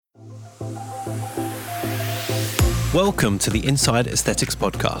Welcome to the Inside Aesthetics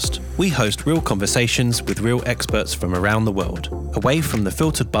podcast. We host real conversations with real experts from around the world. Away from the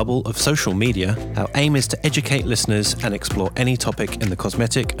filtered bubble of social media, our aim is to educate listeners and explore any topic in the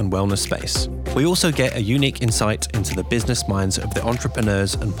cosmetic and wellness space. We also get a unique insight into the business minds of the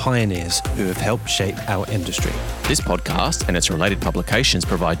entrepreneurs and pioneers who have helped shape our industry. This podcast and its related publications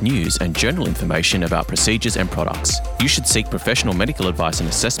provide news and journal information about procedures and products. You should seek professional medical advice and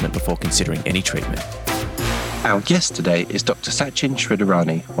assessment before considering any treatment. Our guest today is Dr. Sachin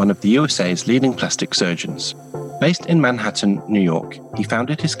Shridharani, one of the USA's leading plastic surgeons. Based in Manhattan, New York, he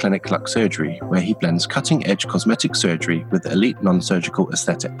founded his clinic Lux Surgery, where he blends cutting-edge cosmetic surgery with elite non-surgical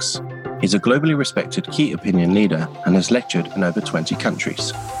aesthetics. He's a globally respected key opinion leader and has lectured in over 20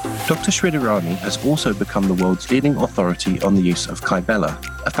 countries. Dr. Shridharani has also become the world's leading authority on the use of Kybella,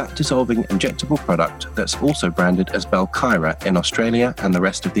 a fat-dissolving injectable product that's also branded as Belkyra in Australia and the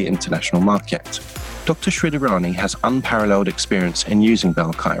rest of the international market. Dr. Shridharani has unparalleled experience in using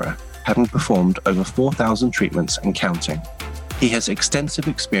Belkyra, having performed over 4,000 treatments and counting. He has extensive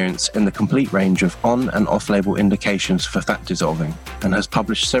experience in the complete range of on- and off-label indications for fat dissolving and has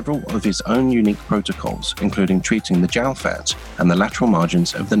published several of his own unique protocols, including treating the jowl fat and the lateral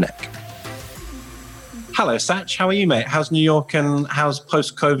margins of the neck. Hello, Sach. How are you, mate? How's New York and how's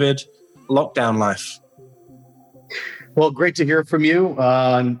post-COVID lockdown life? Well, great to hear from you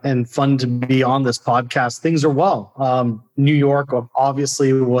and fun to be on this podcast. Things are well. New York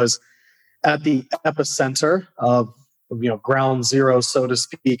obviously was at the epicenter of ground zero, so to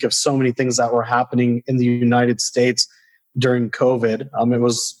speak, of so many things that were happening in the United States during COVID. It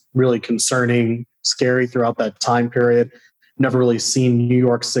was really concerning, scary throughout that time period. Never really seen New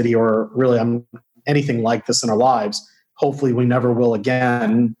York City or really anything like this in our lives. Hopefully we never will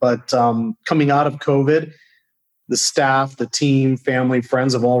again. But coming out of COVID, the staff, the team, family,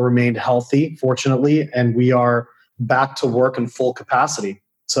 friends have all remained healthy, fortunately, and we are back to work in full capacity.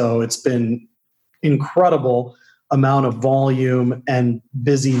 So it's been incredible amount of volume and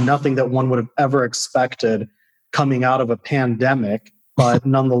busy, nothing that one would have ever expected coming out of a pandemic. But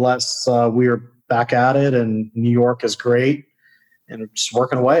nonetheless, we are back at it, and New York is great, and just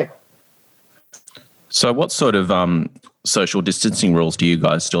working away. So what sort of social distancing rules do you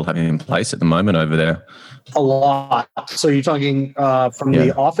guys still have in place at the moment over there? A lot. So you're talking from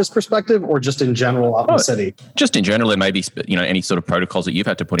the office perspective or just in general out in the city? Just in general, and maybe any sort of protocols that you've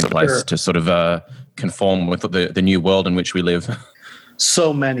had to put in place to sort of conform with the new world in which we live.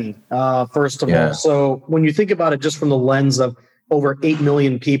 So many, first of all. So when you think about it just from the lens of over 8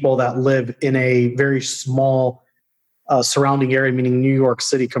 million people that live in a very small surrounding area, meaning New York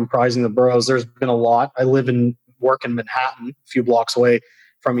City comprising the boroughs, there's been a lot. I live and work in Manhattan, a few blocks away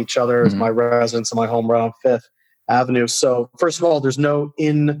from each other as my residence in my home right on Fifth Avenue. So first of all, there's no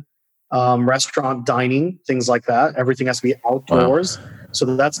restaurant dining, things like that. Everything has to be outdoors. Wow. So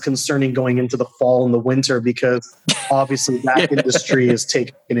that's concerning going into the fall and the winter because obviously that industry is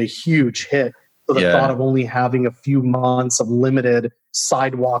taking a huge hit. So the thought of only having a few months of limited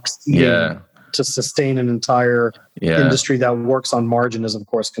sidewalk seating to sustain an entire industry that works on margin is of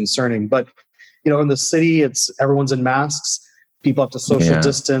course concerning. But in the city, everyone's in masks. People have to social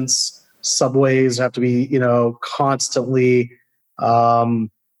distance. Subways have to be, constantly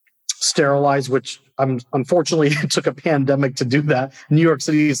sterilized, which unfortunately it took a pandemic to do that. New York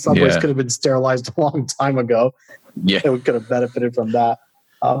City subways could have been sterilized a long time ago. Yeah. And we could have benefited from that.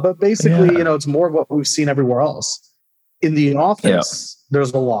 But basically, it's more of what we've seen everywhere else. In the office,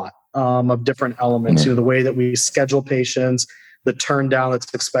 there's a lot of different elements. The way that we schedule patients, the turn down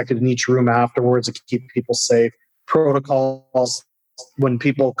that's expected in each room afterwards to keep people safe, protocols when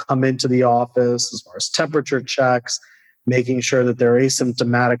people come into the office as far as temperature checks, making sure that they're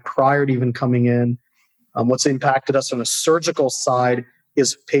asymptomatic prior to even coming in. What's impacted us on a surgical side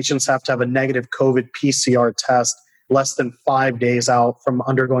is patients have to have a negative COVID PCR test less than 5 days out from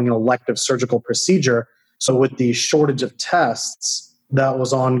undergoing an elective surgical procedure. So with the shortage of tests that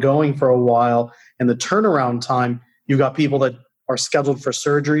was ongoing for a while and the turnaround time, you've got people that are scheduled for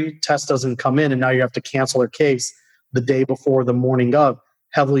surgery, test doesn't come in, and now you have to cancel their case the day before, the morning of,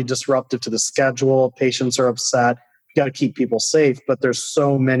 heavily disruptive to the schedule. Patients are upset. You got to keep people safe, but there's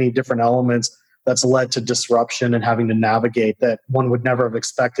so many different elements that's led to disruption and having to navigate that one would never have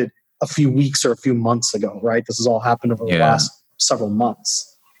expected a few weeks or a few months ago, right? This has all happened over the last several months.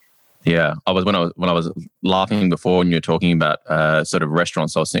 Yeah, when I was laughing before when you were talking about sort of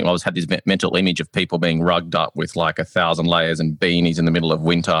restaurants, I was thinking I had this mental image of people being rugged up with like 1,000 layers and beanies in the middle of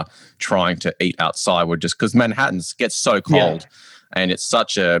winter, trying to eat outside. Just because Manhattan gets so cold, and it's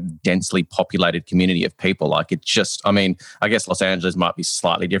such a densely populated community of people. Like it just, I mean, I guess Los Angeles might be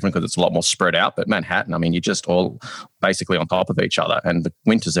slightly different because it's a lot more spread out, but Manhattan, I mean, you're just all basically on top of each other, and the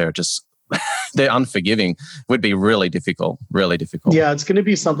winters there are just they're unforgiving. Would be really difficult. Yeah, it's going to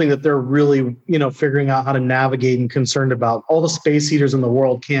be something that they're really, figuring out how to navigate and concerned about. All the space heaters in the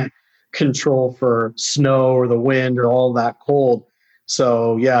world can't control for snow or the wind or all that cold.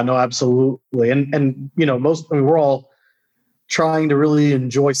 So yeah, no, absolutely. And we're all trying to really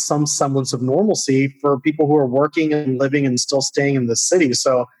enjoy some semblance of normalcy for people who are working and living and still staying in the city.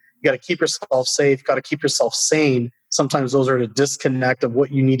 So you got to keep yourself safe, got to keep yourself sane. Sometimes those are a disconnect of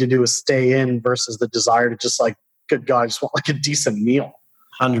what you need to do is stay in versus the desire to just like, good God, I just want like a decent meal.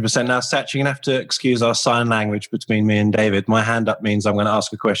 100%. Now, Satch, you're going to have to excuse our sign language between me and David. My hand up means I'm going to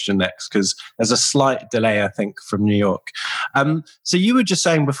ask a question next because there's a slight delay, I think, from New York. So you were just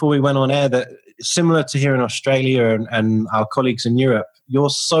saying before we went on air that similar to here in Australia and our colleagues in Europe, you're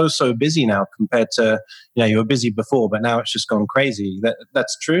so busy now compared to, you were busy before, but now it's just gone crazy.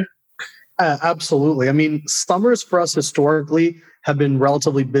 That's true? Absolutely. I mean, summers for us historically have been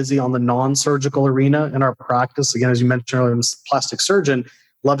relatively busy on the non-surgical arena in our practice. Again, as you mentioned earlier, I'm a plastic surgeon.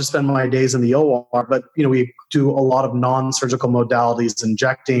 Love to spend my days in the OR, but we do a lot of non-surgical modalities,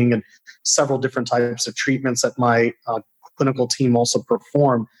 injecting and several different types of treatments that my clinical team also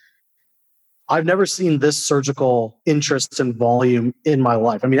perform. I've never seen this surgical interest and volume in my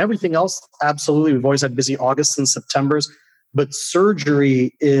life. I mean, everything else, absolutely. We've always had busy August and Septembers, but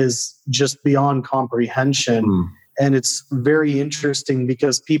surgery is just beyond comprehension. And it's very interesting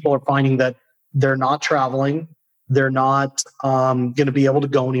because people are finding that they're not traveling. They're not going to be able to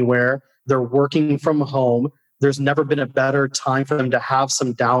go anywhere. They're working from home. There's never been a better time for them to have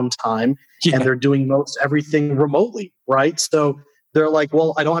some downtime. Yeah. And they're doing most everything remotely, right? So they're like,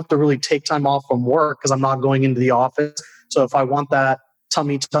 well, I don't have to really take time off from work because I'm not going into the office. So if I want that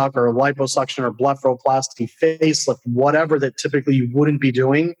tummy tuck or liposuction or blepharoplasty, facelift, whatever that typically you wouldn't be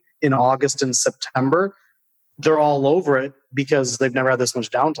doing in August and September, they're all over it because they've never had this much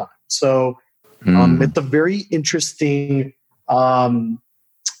downtime. So it's a very interesting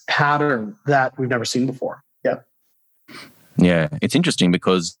pattern that we've never seen before. Yeah, it's interesting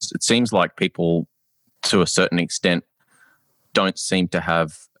because it seems like people, to a certain extent, don't seem to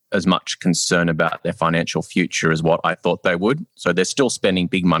have as much concern about their financial future as what I thought they would. So they're still spending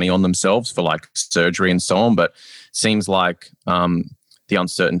big money on themselves for like surgery and so on, but seems like the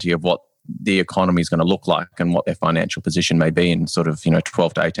uncertainty of what the economy is going to look like and what their financial position may be in sort of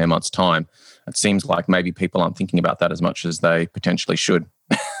 12 to 18 months' time. It seems like maybe people aren't thinking about that as much as they potentially should.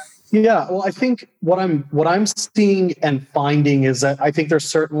 Yeah, well, I think what I'm seeing and finding is that I think there's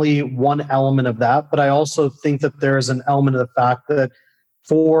certainly one element of that, but I also think that there's an element of the fact that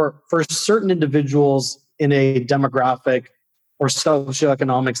for certain individuals in a demographic or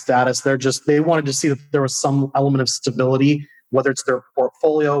socioeconomic status, they wanted to see that there was some element of stability, whether it's their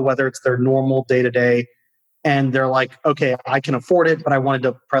portfolio, whether it's their normal day-to-day, and they're like, okay, I can afford it, but I wanted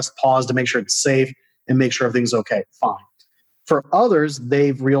to press pause to make sure it's safe and make sure everything's okay, fine. For others,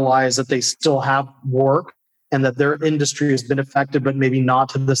 they've realized that they still have work and that their industry has been affected, but maybe not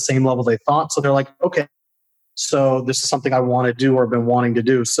to the same level they thought. So they're like, okay, so this is something I want to do or have been wanting to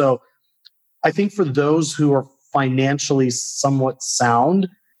do. So I think for those who are financially somewhat sound,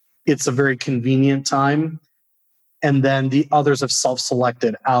 it's a very convenient time. And then the others have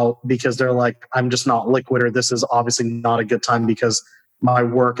self-selected out because they're like, I'm just not liquid, or this is obviously not a good time because my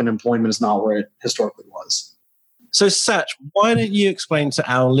work and employment is not where it historically was. So, Satch, why don't you explain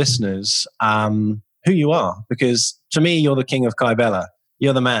to our listeners who you are? Because to me, you're the king of Kybella.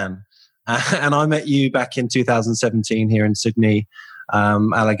 You're the man. And I met you back in 2017 here in Sydney.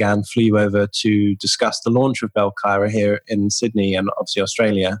 Allergan flew you over to discuss the launch of Belkyra here in Sydney and obviously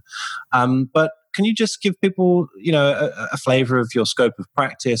Australia. But can you just give people, a flavor of your scope of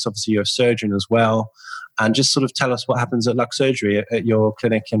practice? Obviously, you're a surgeon as well. And just sort of tell us what happens at Lux Surgery at your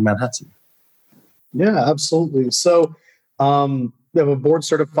clinic in Manhattan. Yeah, absolutely. So I'm a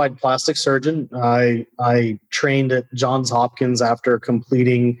board-certified plastic surgeon. I trained at Johns Hopkins after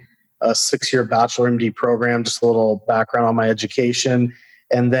completing a 6-year Bachelor MD program, just a little background on my education,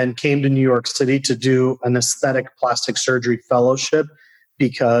 and then came to New York City to do an aesthetic plastic surgery fellowship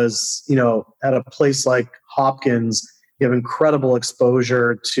because, at a place like Hopkins, you have incredible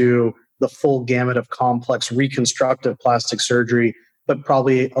exposure to the full gamut of complex reconstructive plastic surgery, but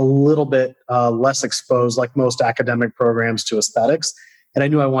probably a little bit less exposed, like most academic programs, to aesthetics. And I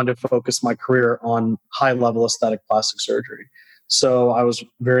knew I wanted to focus my career on high-level aesthetic plastic surgery. So I was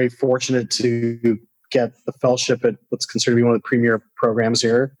very fortunate to get the fellowship at what's considered to be one of the premier programs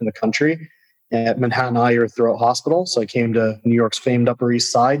here in the country. at Manhattan Eye, Ear, Throat Hospital. So I came to New York's famed Upper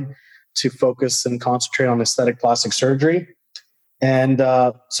East Side to focus and concentrate on aesthetic plastic surgery. And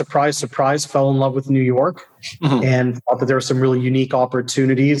surprise, surprise, fell in love with New York and thought that there were some really unique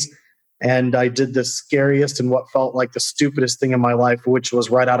opportunities. And I did the scariest and what felt like the stupidest thing in my life, which was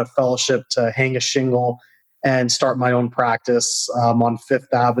right out of fellowship to hang a shingle and start my own practice on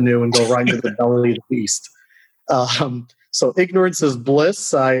Fifth Avenue and go right into the belly of the beast. So ignorance is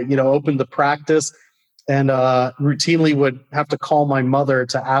bliss. I, opened the practice and routinely would have to call my mother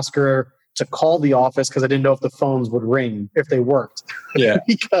to ask her to call the office because I didn't know if the phones would ring, if they worked. Yeah.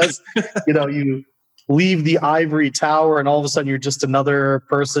 Because, you leave the ivory tower and all of a sudden you're just another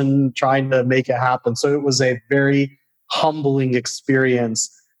person trying to make it happen. So it was a very humbling experience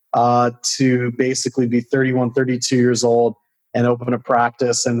to basically be 31, 32 years old and open a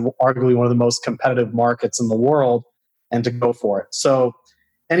practice and arguably one of the most competitive markets in the world and to go for it. So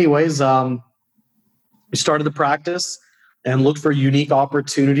anyways, we started the practice and looked for unique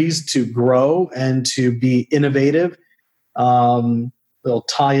opportunities to grow and to be innovative. They'll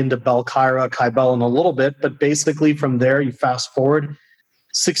tie into Belkyra, Kybella in a little bit, but basically from there, you fast forward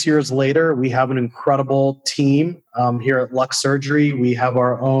 6 years later, we have an incredible team here at Lux Surgery. We have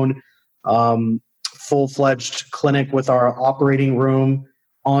our own full-fledged clinic with our operating room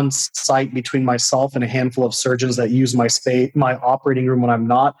on site between myself and a handful of surgeons that use my operating room when I'm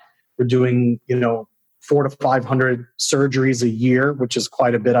not. We're doing, 400 to 500 surgeries a year, which is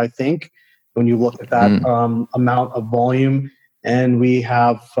quite a bit, I think, when you look at that amount of volume. And we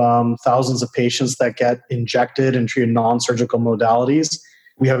have thousands of patients that get injected and treated non-surgical modalities.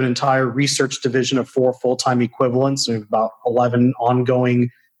 We have an entire research division of 4 full-time equivalents. We have about 11 ongoing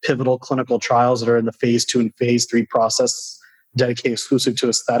pivotal clinical trials that are in the phase 2 and phase 3 process dedicated exclusive to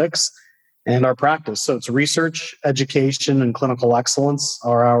aesthetics and our practice. So it's research, education, and clinical excellence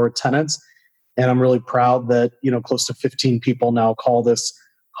are our tenets. And I'm really proud that, close to 15 people now call this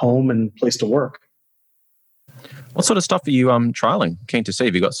home and place to work. What sort of stuff are you trialing? Keen to see.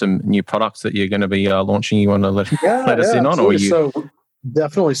 Have you got some new products that you're going to be launching you want to let us in on? Or So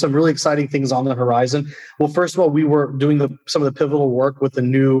definitely some really exciting things on the horizon. Well, first of all, we were doing some of the pivotal work with the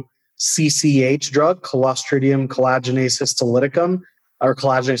new CCH drug, Clostridium collagenase histolyticum, or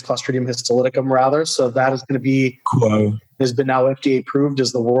collagenase Clostridium histolyticum rather. So that is going to be, has been now FDA approved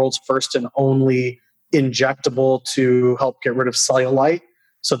as the world's first and only injectable to help get rid of cellulite.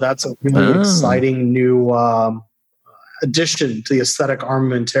 So that's a really exciting new addition to the aesthetic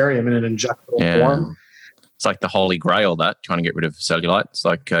armamentarium in an injectable form. It's like the holy grail, that trying to get rid of cellulite. It's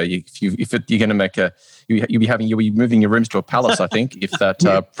like if you're going to make you'll be moving your rooms to a palace. I think if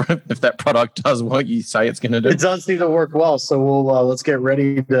that product does what you say it's going to do. It does seem to work well. So we'll let's get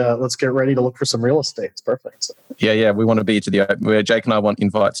ready to look for some real estate. It's perfect. So. Yeah. We want to be where Jake and I want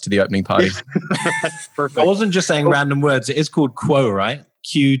invites to the opening party. Perfect. I wasn't just saying random words. It is called Quo, right?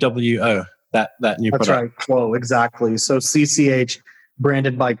 QWO. That new product. That's right. Quo, exactly. So CCH.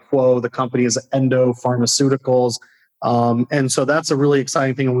 Branded by Quo. The company is Endo Pharmaceuticals. And so that's a really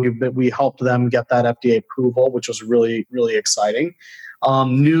exciting thing. We helped them get that FDA approval, which was really, really exciting.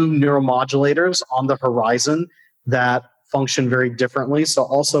 New neuromodulators on the horizon that function very differently. So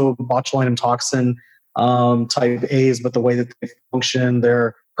also botulinum toxin type A's, but the way that they function,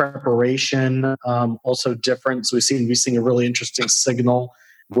 their preparation, also different. So we're seeing a really interesting signal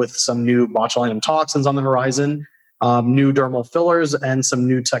with some new botulinum toxins on the horizon. New dermal fillers and some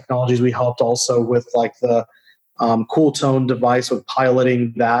new technologies. We helped also with like the Cool Tone device with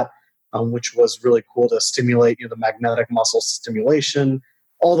piloting that, which was really cool to stimulate the magnetic muscle stimulation,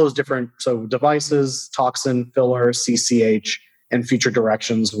 all those different devices, toxin, filler, CCH, and future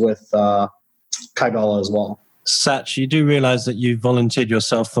directions with Kybella as well. Satch, you do realize that you've volunteered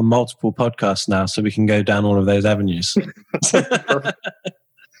yourself for multiple podcasts now, so we can go down all of those avenues.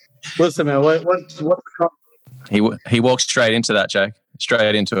 Listen, man, what's He walked straight into that, Jake.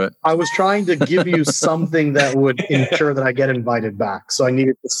 Straight into it. I was trying to give you something that would ensure that I get invited back. So I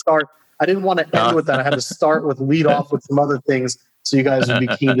needed to start. I didn't want to end with that. I had to start with lead off with some other things so you guys would be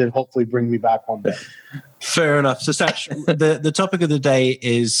keen to hopefully bring me back one day. Fair enough. So Satch, the topic of the day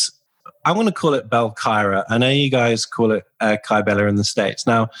is, I want to call it Belkyra. I know you guys call it Kybella in the States.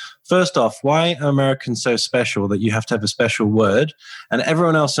 Now, first off, why are Americans so special that you have to have a special word and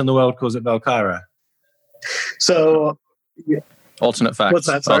everyone else in the world calls it Belkyra? So, alternate facts. What's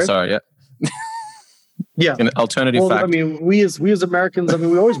that? Sorry? Oh, sorry. Yeah. Yeah. An alternative fact. I mean, we as Americans,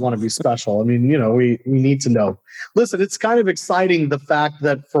 we always want to be special. I mean, we need to know. Listen, it's kind of exciting the fact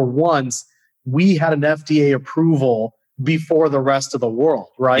that for once we had an FDA approval before the rest of the world,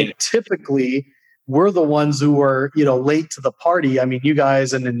 right? Yeah. Typically, we're the ones who were, late to the party. I mean, you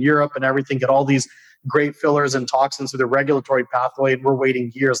guys and in Europe and everything get all these great fillers and toxins through the regulatory pathway, and we're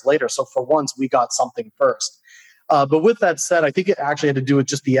waiting years later. So for once, we got something first. But with that said, I think it actually had to do with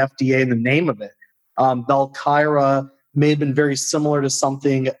just the FDA and the name of it. Belkyra may have been very similar to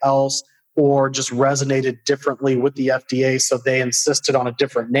something else or just resonated differently with the FDA, so they insisted on a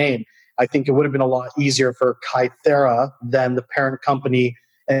different name. I think it would have been a lot easier for Kythera than the parent company,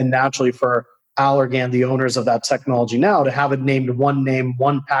 and naturally for Allergan, the owners of that technology now, to have it named one name,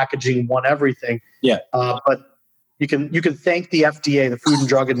 one packaging, one everything. Yeah. But you can thank the FDA, the Food and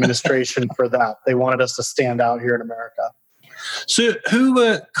Drug Administration, for that. They wanted us to stand out here in America. So who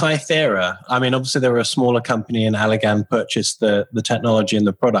were Kythera? I mean, obviously they were a smaller company and Allergan purchased the technology and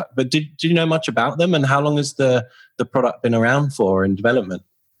the product. But do you know much about them, and how long has the product been around for in development?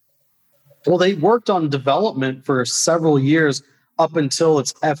 Well, they worked on development for several years up until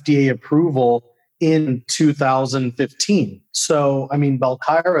its FDA approval in 2015. So, I mean,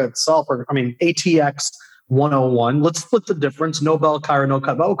 Belkyra itself, ATX 101. Let's split the difference. No Belkyra, no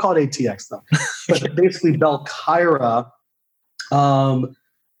Kythera. We'll call it ATX though. But basically, Belkyra,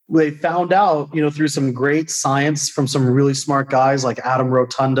 they found out, through some great science from some really smart guys like Adam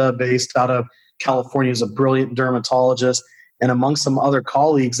Rotunda, based out of California, who's a brilliant dermatologist, and among some other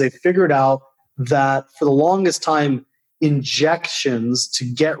colleagues, they figured out that for the longest time, injections to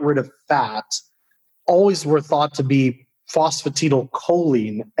get rid of fat always were thought to be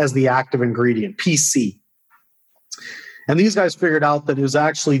phosphatidylcholine as the active ingredient, PC. And these guys figured out that it was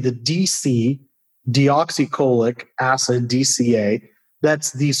actually the DC, deoxycholic acid, DCA,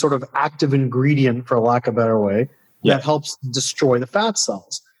 that's the sort of active ingredient, for lack of a better way, that helps destroy the fat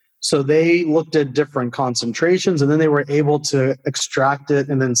cells. So they looked at different concentrations, and then they were able to extract it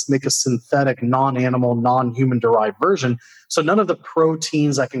and then make a synthetic, non-animal, non-human derived version. So none of the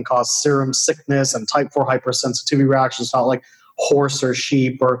proteins that can cause serum sickness and type 4 hypersensitivity reactions, not like horse or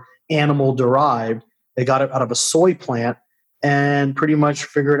sheep or animal derived. They got it out of a soy plant and pretty much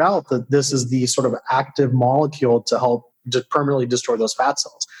figured out that this is the sort of active molecule to help permanently destroy those fat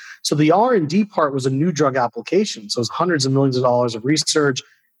cells. So the R&D part was a new drug application. So it was hundreds of millions of dollars of research,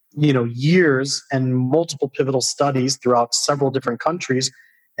 years and multiple pivotal studies throughout several different countries.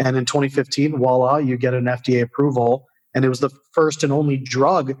 And in 2015, voila, you get an FDA approval. And it was the first and only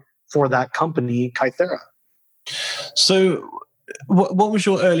drug for that company, Kythera. So what was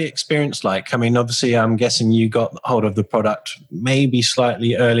your early experience like? I mean, obviously, I'm guessing you got hold of the product maybe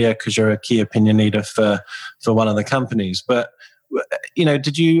slightly earlier because you're a key opinion leader for one of the companies. But,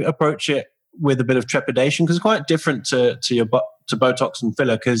 did you approach it with a bit of trepidation? Because it's quite different to Botox and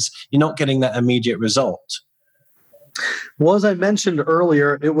filler, because you're not getting that immediate result. Well, as I mentioned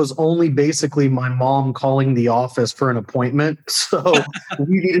earlier, it was only basically my mom calling the office for an appointment. So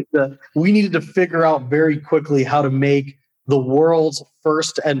we needed to figure out very quickly how to make the world's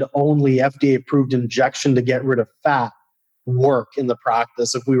first and only FDA-approved injection to get rid of fat work in the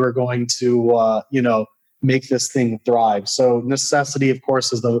practice if we were going to, make this thing thrive. So necessity, of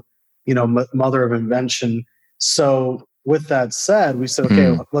course, is the mother of invention. So with that said, we said,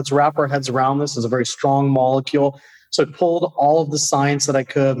 okay, let's wrap our heads around this. It's a very strong molecule. So I pulled all of the science that I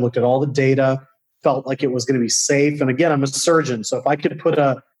could, looked at all the data, felt like it was going to be safe. And again, I'm a surgeon. So if I could put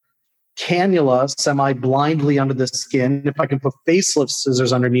a cannula semi-blindly under the skin, if I can put facelift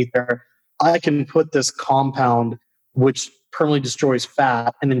scissors underneath there, I can put this compound, which permanently destroys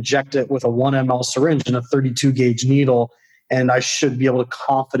fat, and inject it with a 1 ml syringe and a 32 gauge needle. And I should be able to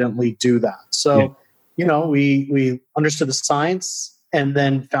confidently do that. So, we understood the science and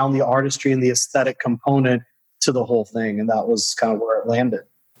then found the artistry and the aesthetic component to the whole thing. And that was kind of where it landed.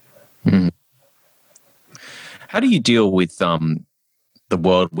 Mm. How do you deal with the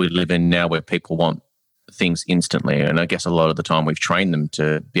world we live in now where people want things instantly? And I guess a lot of the time we've trained them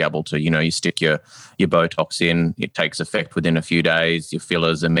to be able to, you stick your Botox in, it takes effect within a few days, your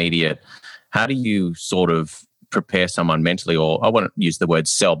filler's immediate. How do you sort of prepare someone mentally, or I won't use the word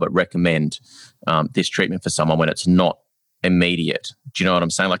sell, but recommend this treatment for someone when it's not immediate? Do you know what I'm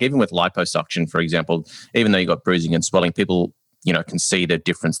saying? Like even with liposuction, for example, even though you got bruising and swelling, people, can see the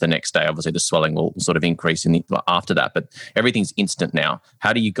difference the next day. Obviously the swelling will sort of increase after that, but everything's instant now.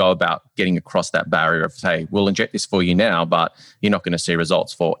 How do you go about getting across that barrier of, hey, we'll inject this for you now, but you're not going to see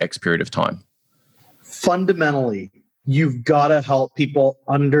results for X period of time? Fundamentally, you've got to help people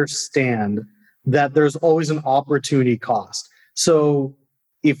understand that there's always an opportunity cost. So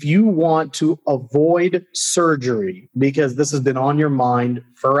if you want to avoid surgery, because this has been on your mind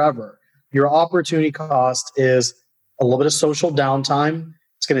forever, your opportunity cost is a little bit of social downtime.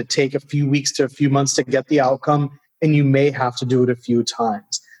 It's going to take a few weeks to a few months to get the outcome, and you may have to do it a few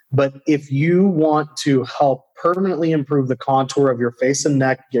times. But if you want to help permanently improve the contour of your face and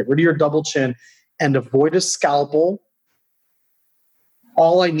neck, get rid of your double chin, and avoid a scalpel,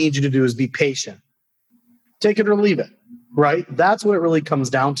 all I need you to do is be patient. Take it or leave it, right? That's what it really comes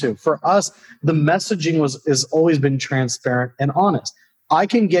down to. For us, the messaging has always been transparent and honest. I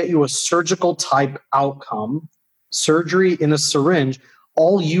can get you a surgical type outcome, surgery in a syringe.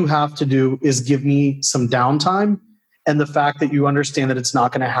 All you have to do is give me some downtime and the fact that you understand that it's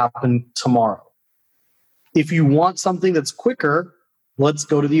not going to happen tomorrow. If you want something that's quicker, let's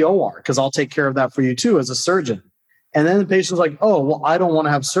go to the OR because I'll take care of that for you too as a surgeon. And then the patient's like, oh, well, I don't want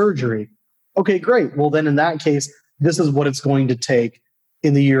to have surgery. Okay, great. Well, then in that case, this is what it's going to take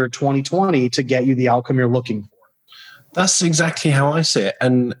in the year 2020 to get you the outcome you're looking for. That's exactly how I see it.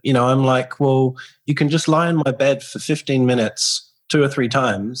 And, I'm like, well, you can just lie in my bed for 15 minutes, 2 or 3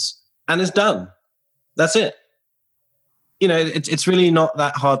 times, and it's done. That's it. It's really not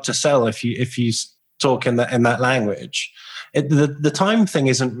that hard to sell if you talk in that language. The time thing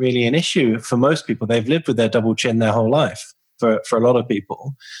isn't really an issue for most people. They've lived with their double chin their whole life for a lot of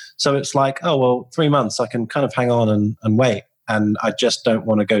people. So it's like, oh, well, 3 months, I can kind of hang on and wait. And I just don't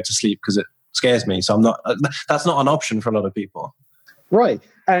want to go to sleep because it scares me. So that's not an option for a lot of people. Right.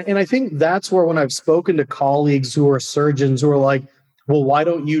 And I think that's where when I've spoken to colleagues who are surgeons who are like, well, why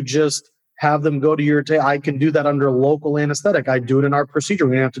don't you just have them go to your I can do that under local anesthetic. I do it in our procedure.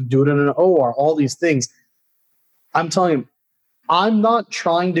 We have to do it in an OR, all these things. I'm telling you, I'm not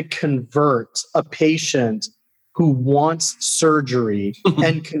trying to convert a patient who wants surgery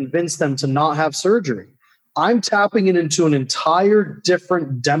and convince them to not have surgery. I'm tapping it into an entire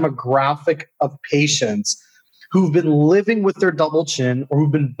different demographic of patients who've been living with their double chin or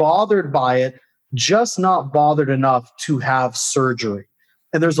who've been bothered by it, just not bothered enough to have surgery.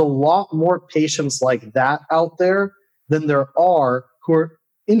 And there's a lot more patients like that out there than there are who are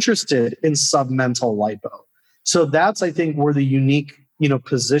interested in submental lipo. So that's, I think, where the unique,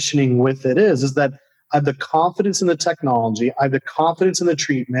 positioning with it is that I have the confidence in the technology, I have the confidence in the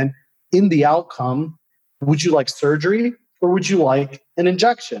treatment, in the outcome. Would you like surgery or would you like an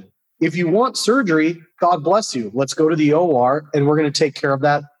injection? If you want surgery, God bless you. Let's go to the OR and we're going to take care of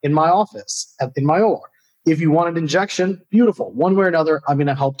that in my office, in my OR. If you want an injection, beautiful. One way or another, I'm going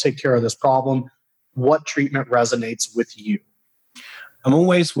to help take care of this problem. What treatment resonates with you? I'm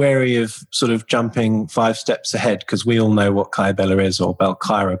always wary of sort of jumping 5 steps ahead because we all know what Kybella is or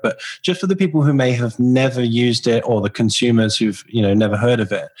Belkyra, but just for the people who may have never used it or the consumers who've never heard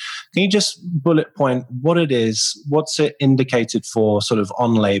of it, can you just bullet point what it is, what's it indicated for sort of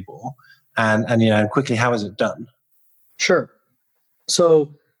on label, and quickly how is it done? Sure.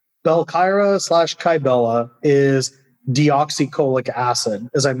 So Belkyra / Kybella is deoxycholic acid,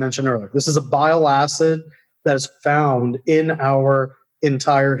 as I mentioned earlier. This is a bile acid that is found in our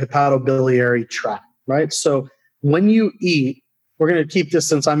entire hepatobiliary tract, right? So when you eat, we're going to keep this,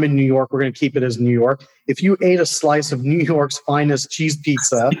 since I'm in New York, we're going to keep it as New York. If you ate a slice of New York's finest cheese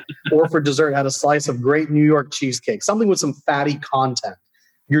pizza, or for dessert had a slice of great New York cheesecake, something with some fatty content,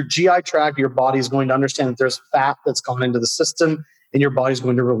 your GI tract, your body is going to understand that there's fat that's gone into the system, and your body's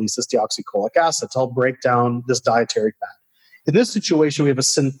going to release this deoxycholic acid to help break down this dietary fat. In this situation, we have a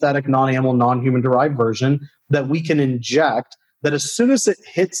synthetic, non-animal, non-human derived version that we can inject that as soon as it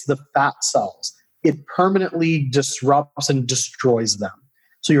hits the fat cells, it permanently disrupts and destroys them.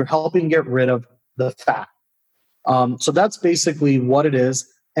 So you're helping get rid of the fat. So that's basically what it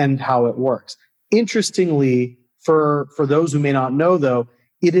is and how it works. Interestingly, for those who may not know, though,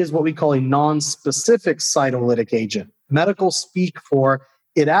 it is what we call a non-specific cytolytic agent. Medical speak for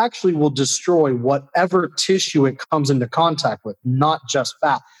it actually will destroy whatever tissue it comes into contact with, not just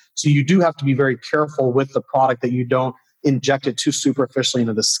fat. So you do have to be very careful with the product that you don't inject it too superficially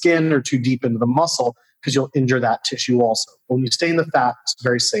into the skin or too deep into the muscle because you'll injure that tissue also. But when you stay in the fat, it's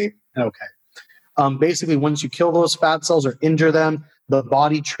very safe and okay. Basically, once you kill those fat cells or injure them, the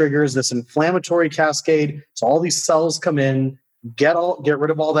body triggers this inflammatory cascade. So all these cells come in, get rid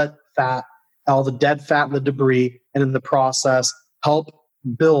of all that fat, all the dead fat and the debris, and in the process, help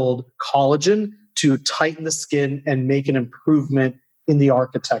build collagen to tighten the skin and make an improvement in the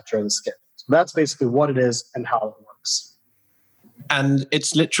architecture of the skin. So that's basically what it is and how it works. And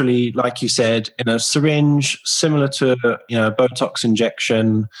it's literally, like you said, in a syringe, similar to a Botox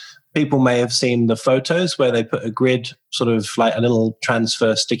injection. People may have seen the photos where they put a grid, sort of like a little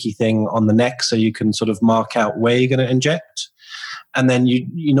transfer sticky thing on the neck so you can sort of mark out where you're going to inject. And then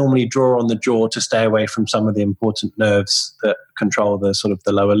you normally draw on the jaw to stay away from some of the important nerves that control the sort of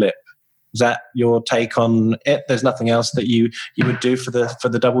the lower lip. Is that your take on it? There's nothing else that you would do for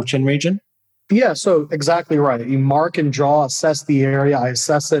the double chin region? Yeah, so exactly right. You mark and draw, assess the area. I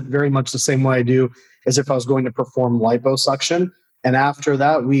assess it very much the same way I do as if I was going to perform liposuction. And after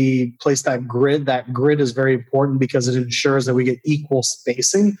that, we place that grid. That grid is very important because it ensures that we get equal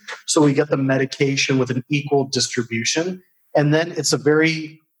spacing. So we get the medication with an equal distribution. And then it's a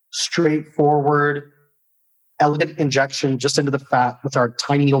very straightforward, elegant injection just into the fat with our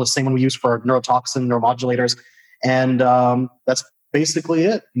tiny needle, the same one we use for our neurotoxin, neuromodulators. And that's basically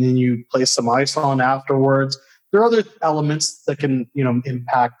it. And then you place some ice on afterwards. There are other elements that can,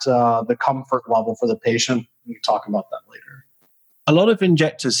 impact the comfort level for the patient. We can talk about that later. A lot of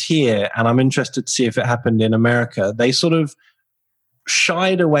injectors here, and I'm interested to see if it happened in America, they sort of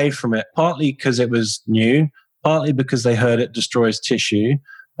shied away from it, partly because it was new, partly because they heard it destroys tissue,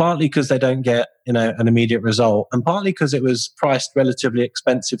 partly because they don't get, an immediate result, and partly because it was priced relatively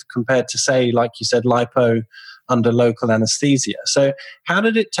expensive compared to, say, like you said, lipo under local anesthesia. So how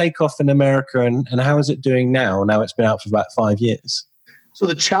did it take off in America, and how is it doing now? Now it's been out for about 5 years. So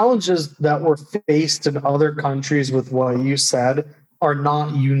the challenges that were faced in other countries with what you said are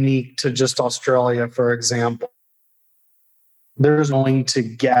not unique to just Australia, for example. There's going to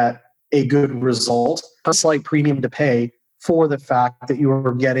get a good result, a slight premium to pay for the fact that you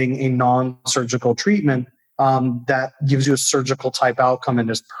are getting a non-surgical treatment that gives you a surgical type outcome and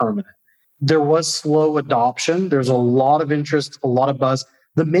is permanent. There was slow adoption. There's a lot of interest, a lot of buzz.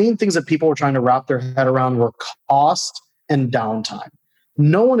 The main things that people were trying to wrap their head around were cost and downtime.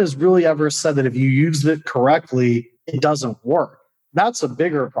 No one has really ever said that if you use it correctly, it doesn't work. That's a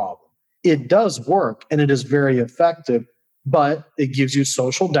bigger problem. It does work and it is very effective, but it gives you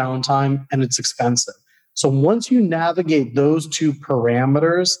social downtime and it's expensive. So once you navigate those two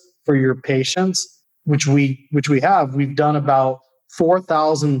parameters for your patients, which we have, we've done about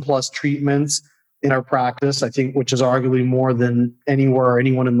 4,000 plus treatments in our practice, I think, which is arguably more than anywhere or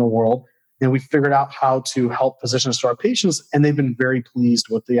anyone in the world. And we figured out how to help physicians to our patients, and they've been very pleased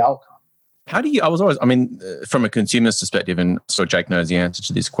with the outcome. How do you, from a consumer's perspective, and so Jake knows the answer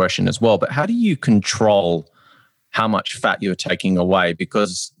to this question as well, but how do you control how much fat you're taking away?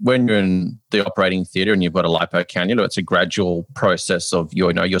 Because when you're in the operating theater and you've got a lipo cannula, it's a gradual process of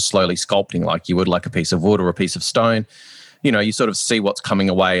you're slowly sculpting like you would like a piece of wood or a piece of stone. You sort of see what's coming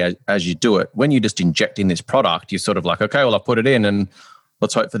away as you do it. When you just inject in this product, you're sort of like, okay, well, I've put it in and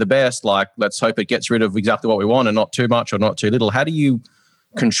let's hope for the best. Like, let's hope it gets rid of exactly what we want and not too much or not too little. How do you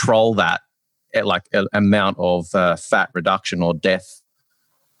control that amount of fat reduction or death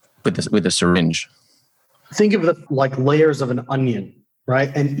with a syringe? Think of it like layers of an onion, right?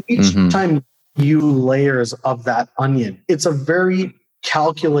 And each time you layers of that onion, it's a very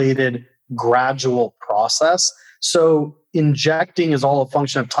calculated, gradual process. So injecting is all a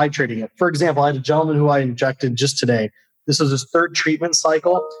function of titrating it. For example, I had a gentleman who I injected just today. This was his third treatment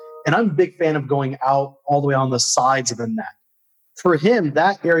cycle. And I'm a big fan of going out all the way on the sides of the neck. For him,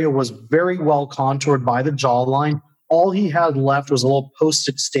 that area was very well contoured by the jawline. All he had left was a little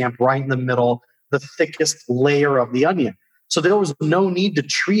postage stamp right in the middle, the thickest layer of the onion. So there was no need to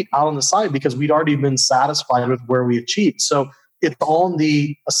treat out on the side because we'd already been satisfied with where we achieved. So it's all in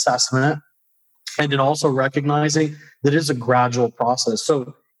the assessment and in also recognizing that it is a gradual process.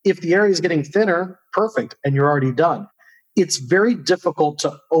 So if the area is getting thinner, perfect, and you're already done. It's very difficult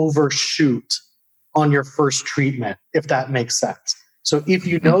to overshoot on your first treatment, if that makes sense. So if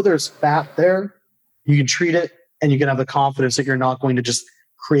you know there's fat there, you can treat it and you can have the confidence that you're not going to just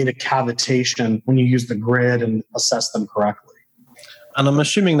create a cavitation when you use the grid and assess them correctly. And I'm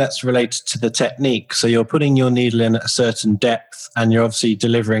assuming that's related to the technique. So you're putting your needle in at a certain depth and you're obviously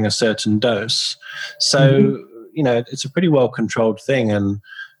delivering a certain dose. So, it's a pretty well-controlled thing. And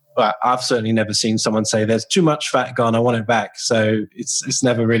I've certainly never seen someone say there's too much fat gone, I want it back. So it's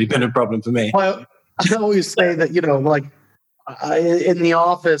never really been a problem for me. Well, I always say that, in the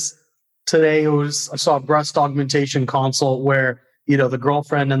office today, I saw a breast augmentation consult where, the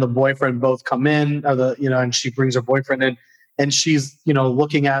girlfriend and the boyfriend both come in, and she brings her boyfriend in and she's,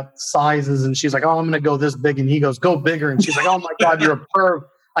 looking at sizes and she's like, oh, I'm going to go this big. And he goes, go bigger. And she's like, oh my God, you're a perv.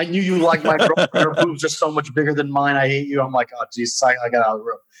 I knew you like my girlfriend. Her boobs are so much bigger than mine. I hate you. I'm like, oh, Jesus, I got out of the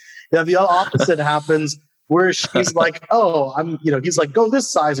room. The opposite happens where she's like, oh, he's like, go this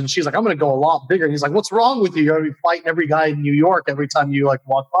size. And she's like, I'm going to go a lot bigger. And he's like, what's wrong with you? You're going to be fighting every guy in New York every time you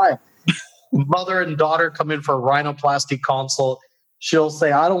walk by. Mother and daughter come in for a rhinoplasty consult. She'll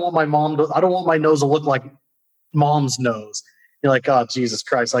say, I don't want my nose to look like mom's nose. You're like, oh, Jesus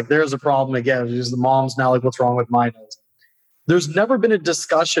Christ. There's a problem again. It's the mom's now what's wrong with my nose? There's never been a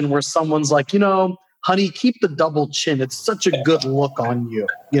discussion where someone's like, honey, keep the double chin. It's such a good look on you.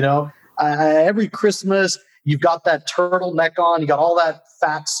 Every Christmas, You've got that turtleneck on. You got all that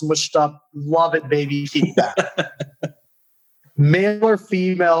fat smushed up. Love it, baby. Keep that. Male or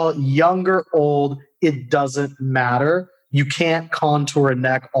female, younger, old, it doesn't matter. You can't contour a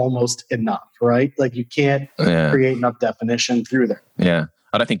neck almost enough, right? Like you can't create enough definition through there. Yeah.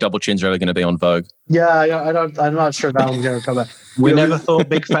 I don't think double chins are ever going to be on Vogue. Yeah, I'm not sure that one's going to come back. We never thought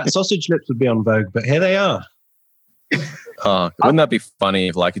big fat sausage lips would be on Vogue, but here they are. Wouldn't that be funny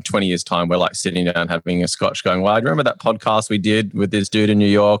if like in 20 years' time, we're like sitting down having a scotch going, well, I remember that podcast we did with this dude in New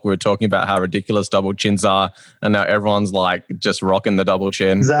York. We were talking about how ridiculous double chins are. And now everyone's like just rocking the double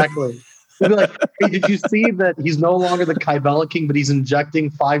chin. Exactly. They'd be like, hey, did you see that he's no longer the Kybella King, but he's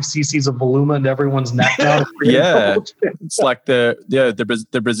injecting 5 cc's of Voluma into everyone's neck now? Yeah. It's like the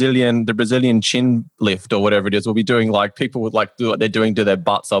Brazilian chin lift or whatever it is. We'll be doing like people would like do what they're doing to their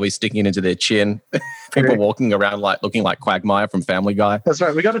butts. I'll be sticking it into their chin. People walking around like looking like Quagmire from Family Guy. That's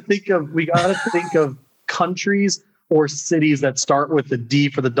right. We got to think of countries or cities that start with the D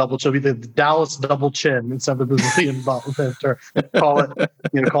for the double chin. The Dallas double chin instead of the Brazilian butt lift, or call it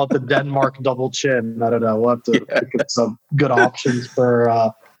the Denmark double chin. I don't know. We'll have to think of some good options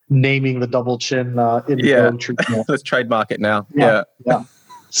for naming the double chin in treatment. Let's trademark it now. Yeah.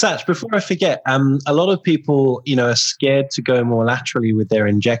 Satch, before I forget, a lot of people, are scared to go more laterally with their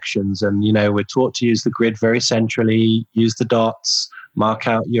injections, and we're taught to use the grid very centrally, use the dots, mark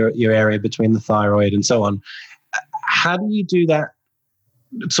out your area between the thyroid, and so on. How do you do that?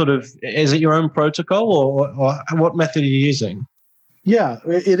 Sort of, is it your own protocol, or what method are you using? Yeah,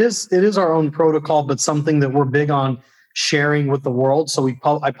 it is. It is our own protocol, but something that we're big on sharing with the world. So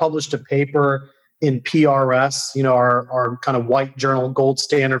I published a paper in PRS, our kind of white journal, gold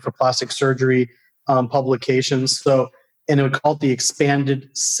standard for plastic surgery publications. So, and it would call it the expanded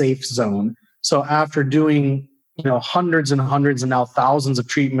safe zone. So after doing hundreds and hundreds and now thousands of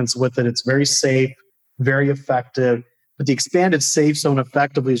treatments with it, it's very safe, very effective. But the expanded safe zone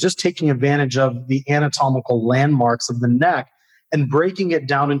effectively is just taking advantage of the anatomical landmarks of the neck and breaking it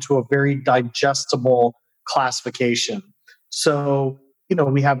down into a very digestible classification. So,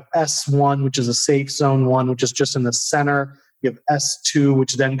 we have S1, which is a safe zone 1, which is just in the center. You have S2,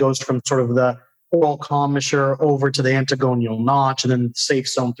 which then goes from sort of the oral commissure over to the antegonial notch, and then safe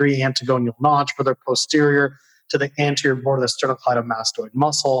zone 3, antegonial notch for the posterior to the anterior border of the sternocleidomastoid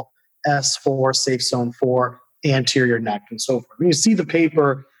muscle. S4, safe zone 4, anterior neck, and so forth. When you see the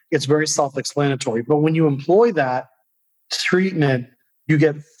paper, it's very self-explanatory. But when you employ that treatment, you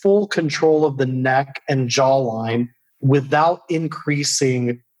get full control of the neck and jawline without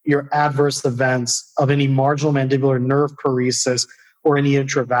increasing your adverse events of any marginal mandibular nerve paresis or any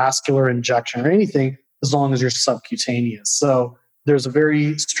intravascular injection or anything, as long as you're subcutaneous. So there's a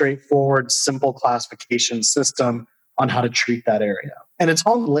very straightforward, simple classification system on how to treat that area. And it's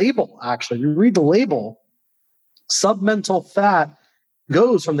on the label, actually. You read the label, submental fat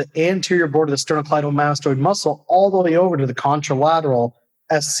goes from the anterior border of the sternocleidomastoid muscle all the way over to the contralateral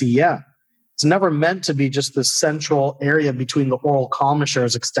SCM. It's never meant to be just the central area between the oral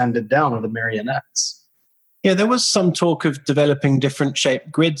commissures extended down, or the marionettes. Yeah, there was some talk of developing different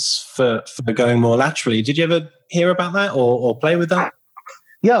shaped grids for going more laterally. Did you ever hear about that or play with that?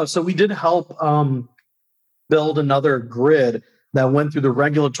 Yeah, so we did help build another grid that went through the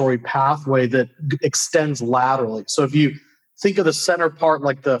regulatory pathway that extends laterally. So if you think of the center part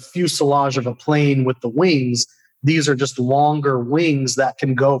like the fuselage of a plane with the wings, these are just longer wings that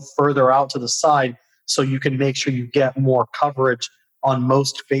can go further out to the side, so you can make sure you get more coverage on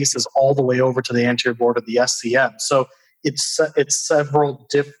most faces all the way over to the anterior border of the SCM. So it's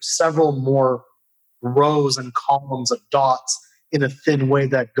several more rows and columns of dots in a thin way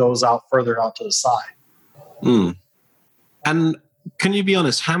that goes out further out to the side. Mm. And can you be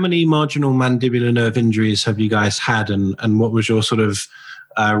honest, how many marginal mandibular nerve injuries have you guys had, and what was your sort of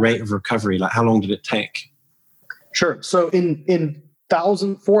rate of recovery? Like, how long did it take? Sure. So in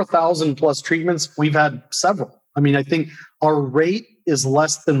 4,000 plus treatments, we've had several. I mean, I think our rate is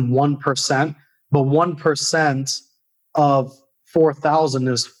less than 1%, but 1% of 4,000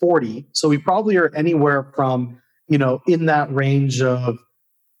 is 40. So we probably are anywhere from, in that range of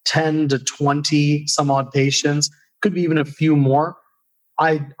 10 to 20 some odd patients, could be even a few more.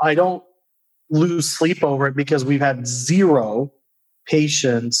 I don't lose sleep over it because we've had 0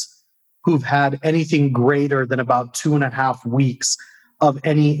 patients who've had anything greater than about 2.5 weeks of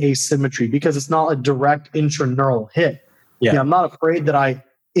any asymmetry, because it's not a direct intraneural hit. Yeah. I'm not afraid that I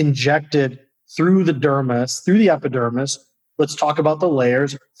injected through the dermis, through the epidermis. Let's talk about the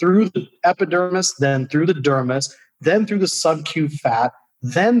layers. Through the epidermis, then through the dermis, then through the subcu fat,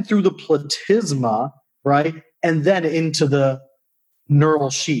 then through the platysma, right? And then into the neural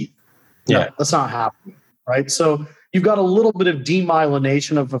sheath. Yeah. No, that's not happening. right? So you've got a little bit of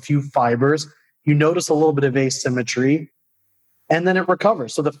demyelination of a few fibers. You notice a little bit of asymmetry, and then it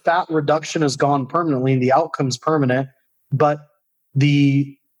recovers. So the fat reduction is gone permanently and the outcome's permanent, but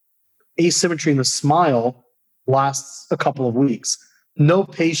the asymmetry in the smile lasts a couple of weeks. No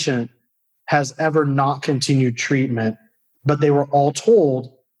patient has ever not continued treatment, but they were all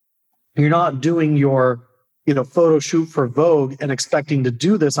told, you're not doing your photo shoot for Vogue and expecting to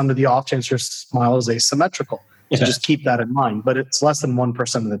do this under the off chance your smile is asymmetrical. So just keep that in mind, but it's less than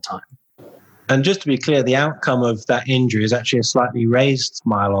 1% of the time. And just to be clear, the outcome of that injury is actually a slightly raised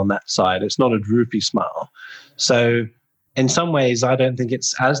smile on that side. It's not a droopy smile. So in some ways, I don't think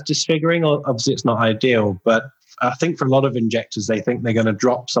it's as disfiguring. Obviously, it's not ideal, but I think for a lot of injectors, they think they're going to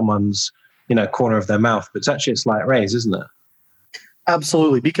drop someone's corner of their mouth, but it's actually a slight raise, isn't it?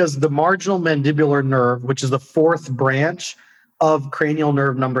 Absolutely, because the marginal mandibular nerve, which is the fourth branch of cranial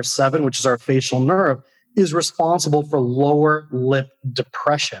nerve number 7, which is our facial nerve, is responsible for lower lip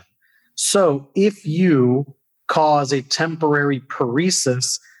depression. So if you cause a temporary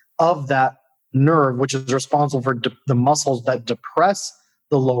paresis of that nerve, which is responsible for the muscles that depress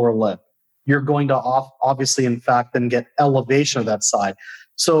the lower lip, you're going to obviously, in fact, then get elevation of that side.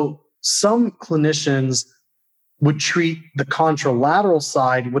 So some clinicians would treat the contralateral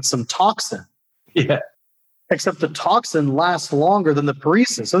side with some toxin. Yeah. Except the toxin lasts longer than the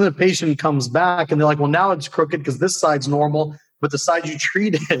paresis. So the patient comes back and they're like, well, now it's crooked because this side's normal, but the side you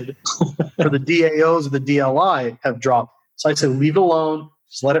treated for the DAOs or the DLI have dropped. So I say, leave it alone.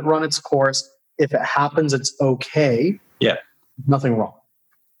 Just let it run its course. If it happens, it's okay. Yeah. Nothing wrong.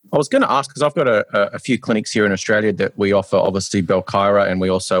 I was going to ask, because I've got a few clinics here in Australia that we offer, obviously, Belkyra, and we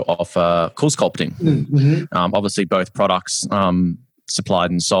also offer CoolSculpting. Mm-hmm. Obviously, both products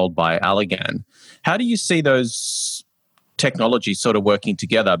supplied and sold by Allergan. How do you see those technologies sort of working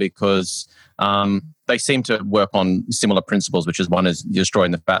together? Because they seem to work on similar principles, which is one is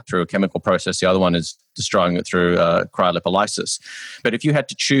destroying the fat through a chemical process. The other one is destroying it through cryolipolysis. But if you had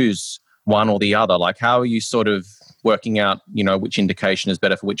to choose one or the other, like how are you sort of working out, which indication is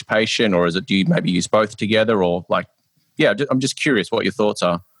better for which patient, or do you maybe use both together, or I'm just curious what your thoughts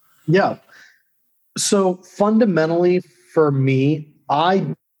are. Yeah. So fundamentally for me,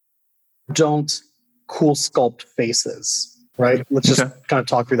 I don't CoolSculpt faces, right? Let's just kind of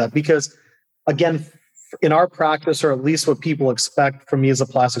talk through that, because again, in our practice, or at least what people expect from me as a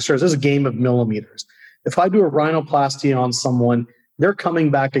plastic surgeon, is a game of millimeters. If I do a rhinoplasty on someone, they're coming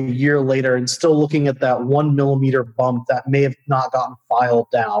back a year later and still looking at that 1 millimeter bump that may have not gotten filed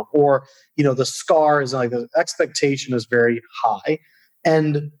down, or the scar is like, the expectation is very high.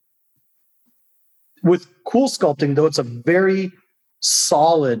 And with CoolSculpting, though, it's a very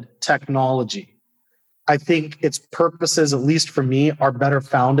solid technology. I think its purposes, at least for me, are better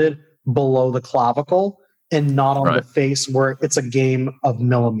founded below the clavicle and not on the face, where it's a game of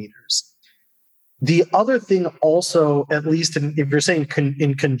millimeters. The other thing also, at least if you're saying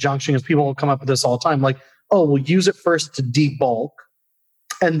in conjunction, is people will come up with this all the time, like, oh, we'll use it first to debulk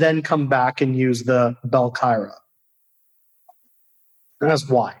and then come back and use the Belkyra. And that's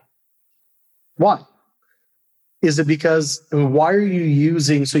why. Why? Is it because, why are you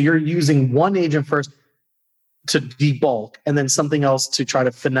using, so you're using one agent first to debulk and then something else to try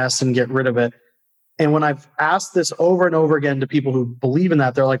to finesse and get rid of it? And when I've asked this over and over again to people who believe in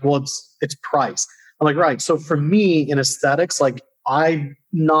that, they're like, well, it's price. I'm like, right. So for me in aesthetics, like I'm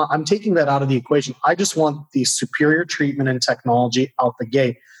taking that out of the equation. I just want the superior treatment and technology out the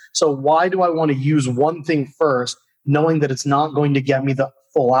gate. So why do I want to use one thing first, knowing that it's not going to get me the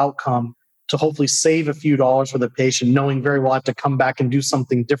full outcome, to hopefully save a few dollars for the patient, knowing very well I have to come back and do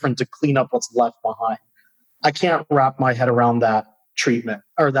something different to clean up what's left behind? I can't wrap my head around that treatment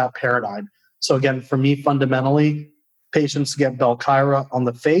or that paradigm. So again, for me, fundamentally, patients get Belkyra on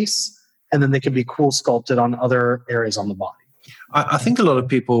the face, and then they can be CoolSculpted on other areas on the body. I think a lot of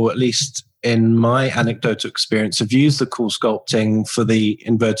people, at least in my anecdotal experience, have used the CoolSculpting for the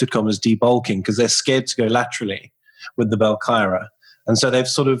inverted commas debulking because they're scared to go laterally with the Belkyra. And so they've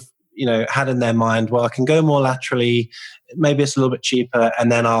sort of, had in their mind, well, I can go more laterally, maybe it's a little bit cheaper,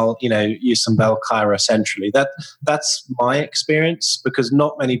 and then I'll, use some Belkyra centrally. That's my experience, because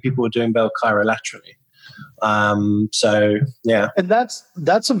not many people are doing Belkyra laterally. So yeah. And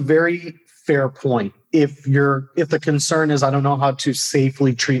that's a very fair point. If the concern is, I don't know how to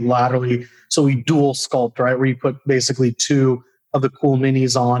safely treat laterally, so we dual sculpt, right? Where you put basically 2 of the Cool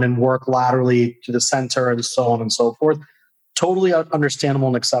Minis on and work laterally to the center and so on and so forth. Totally understandable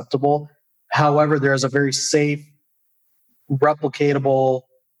and acceptable. However, there's a very safe, replicatable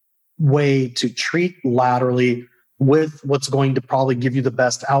way to treat laterally with what's going to probably give you the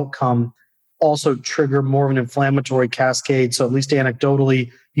best outcome also trigger more of an inflammatory cascade. So at least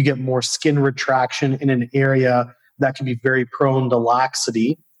anecdotally, you get more skin retraction in an area that can be very prone to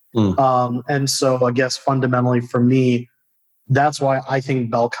laxity. And so I guess fundamentally for me, that's why I think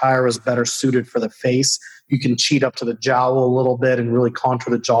Belkyra is better suited for the face. You can cheat up to the jowl a little bit and really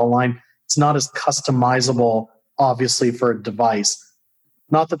contour the jawline. It's not as customizable, obviously, for a device.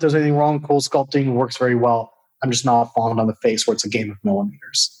 Not that there's anything wrong. Cold sculpting works very well. I'm just not fond on the face where it's a game of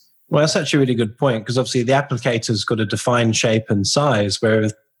millimeters. Well, that's actually a really good point, because obviously the applicator's got a defined shape and size,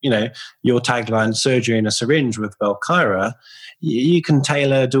 whereas, your tagline, surgery in a syringe with Belkyra, you can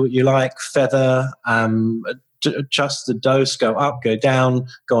tailor, do what you like, feather, adjust the dose, go up, go down,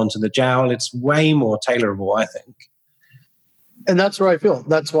 go onto the jowl. It's way more tailorable, I think. And that's where I feel.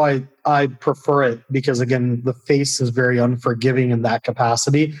 That's why I prefer it, because, again, the face is very unforgiving in that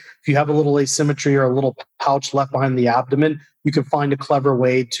capacity. If you have a little asymmetry or a little pouch left behind the abdomen, you can find a clever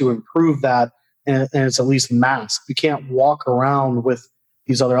way to improve that, and it's at least masked. You can't walk around with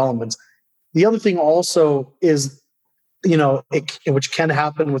these other elements. The other thing also is, which can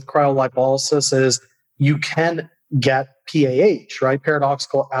happen with cryolipolysis, is you can get PAH, right?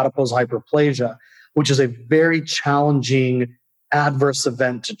 Paradoxical adipose hyperplasia, which is a very challenging adverse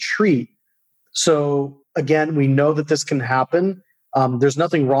event to treat. So again, we know that this can happen. There's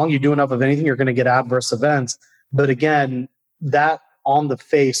nothing wrong. You do enough of anything, you're going to get adverse events. But again, that on the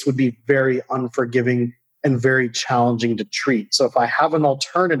face would be very unforgiving and very challenging to treat. So if I have an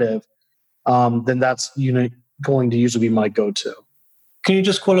alternative, then that's going to usually be my go-to. Can you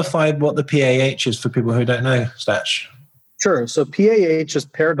just qualify what the PAH is for people who don't know, Satch? Sure. So PAH is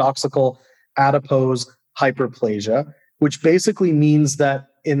paradoxical adipose hyperplasia, which basically means that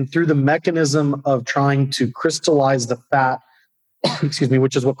through the mechanism of trying to crystallize the fat,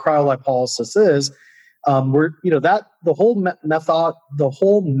 which is what cryolipolysis is, the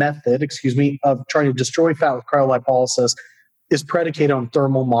whole method of trying to destroy fat with cryolipolysis is predicated on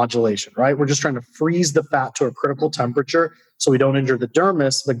thermal modulation, right? We're just trying to freeze the fat to a critical temperature so we don't injure the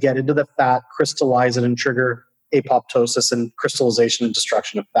dermis, but get into the fat, crystallize it, and trigger apoptosis and crystallization and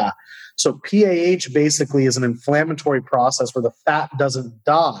destruction of fat. So PAH basically is an inflammatory process where the fat doesn't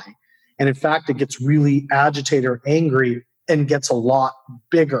die. And in fact, it gets really agitated or angry and gets a lot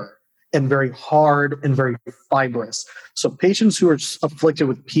bigger and very hard and very fibrous. So patients who are afflicted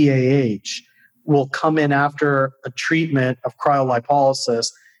with PAH will come in after a treatment of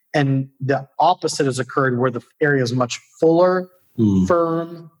cryolipolysis, and the opposite has occurred, where the area is much fuller,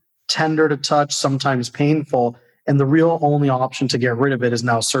 firm, tender to touch, sometimes painful, and the real only option to get rid of it is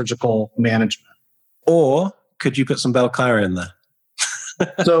now surgical management. Or could you put some Belkyra in there?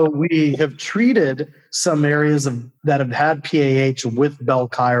 So we have treated some areas that have had PAH with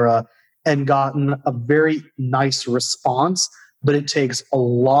Belkyra and gotten a very nice response, but it takes a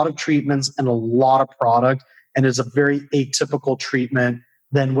lot of treatments and a lot of product, and is a very atypical treatment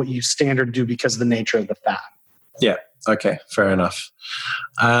than what you standard do because of the nature of the fat. Yeah. Okay. Fair enough.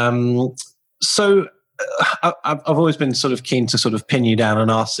 So I've always been sort of keen to sort of pin you down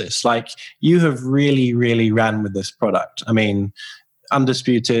and ask this. Like, you have really, really ran with this product. I mean,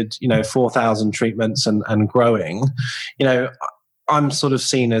 undisputed, 4,000 treatments and growing. I'm sort of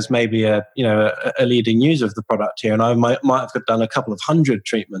seen as maybe a leading user of the product here, and I might have done a couple of 100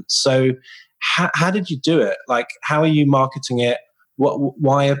 treatments. So how did you do it? Like, how are you marketing it?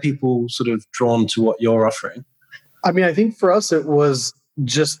 Why are people sort of drawn to what you're offering? I mean, I think for us, it was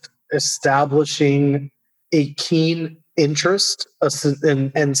just establishing a keen interest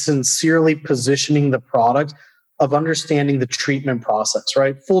and sincerely positioning the product, of understanding the treatment process,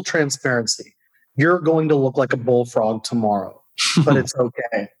 right? Full transparency. You're going to look like a bullfrog tomorrow, but it's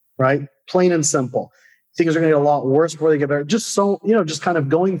okay, right? Plain and simple. Things are going to get a lot worse before they get better. Just kind of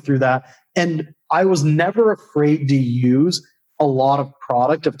going through that. And I was never afraid to use a lot of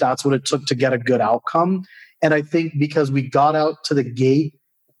product if that's what it took to get a good outcome. And I think because we got out to the gate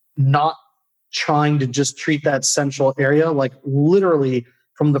not trying to just treat that central area, like literally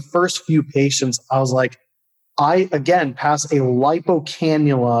from the first few patients, I was like, I, again, pass a lipo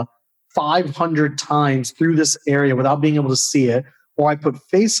cannula 500 times through this area without being able to see it, or I put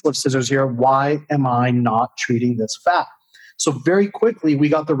facelift scissors here. Why am I not treating this fat? So very quickly, we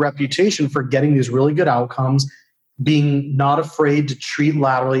got the reputation for getting these really good outcomes, being not afraid to treat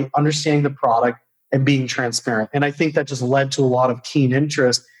laterally, understanding the product, and being transparent. And I think that just led to a lot of keen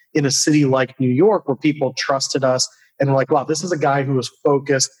interest in a city like New York, where people trusted us and were like, wow, this is a guy who was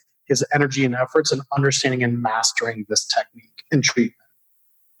focused his energy and efforts in understanding and mastering this technique and treatment.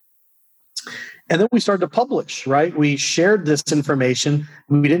 And then we started to publish, right? We shared this information.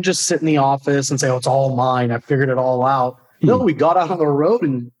 We didn't just sit in the office and say, oh, it's all mine, I figured it all out. No, we got out on the road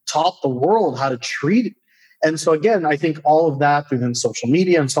and taught the world how to treat it. And so again, I think all of that through then social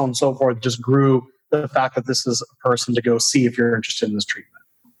media and so on and so forth just grew the fact that this is a person to go see if you're interested in this treatment.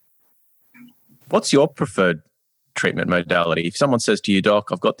 What's your preferred treatment modality? If someone says to you, Doc,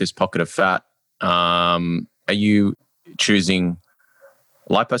 I've got this pocket of fat, are you choosing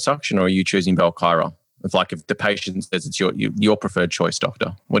liposuction or are you choosing Belkyra? If the patient says it's your preferred choice,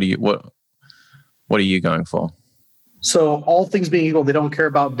 doctor, what are you going for? So all things being equal, they don't care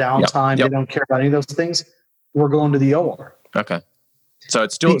about downtime. Yep. They don't care about any of those things. We're going to the OR. Okay. So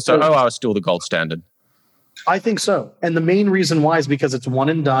it's still OR is still the gold standard. I think so. And the main reason why is because it's one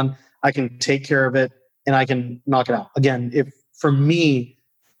and done. I can take care of it and I can knock it out. Again, for me,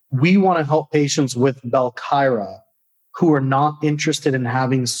 we want to help patients with Belkyra who are not interested in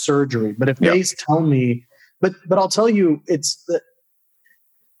having surgery. But if they tell me, but I'll tell you,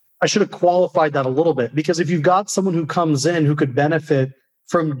 I should have qualified that a little bit, because if you've got someone who comes in who could benefit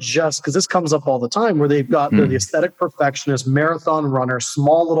from because this comes up all the time where they've got they're the aesthetic perfectionist, marathon runner,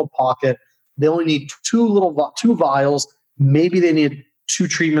 small little pocket. They only need two vials. Maybe they need 2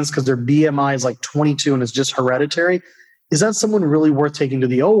 treatments because their BMI is like 22 and it's just hereditary. Is that someone really worth taking to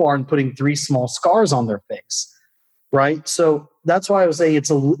the OR and putting 3 small scars on their face? Right. So that's why I was saying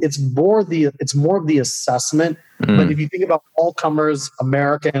it's more of the assessment. But if you think about all comers,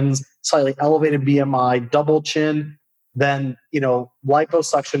 Americans, slightly elevated BMI, double chin, then,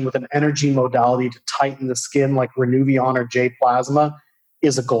 liposuction with an energy modality to tighten the skin like Renuvion or J-Plasma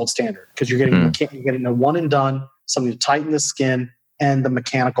is a gold standard, because you're getting a one and done, something to tighten the skin and the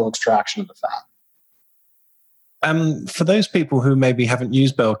mechanical extraction of the fat. For those people who maybe haven't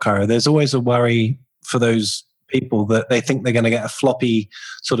used Belkyra, there's always a worry for those people that they think they're going to get a floppy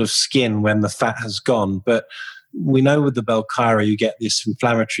sort of skin when the fat has gone. But we know with the Belkyra, you get this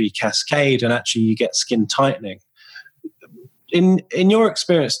inflammatory cascade and actually you get skin tightening. In your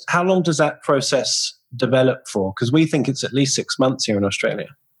experience, how long does that process develop for? Because we think it's at least 6 months here in Australia.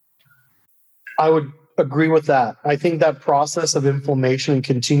 I would agree with that. I think that process of inflammation and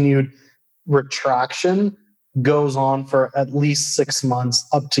continued retraction goes on for at least 6 months,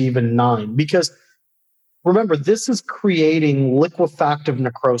 up to even 9. Because remember, this is creating liquefactive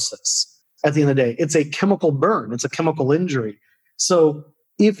necrosis. At the end of the day, it's a chemical burn. It's a chemical injury. So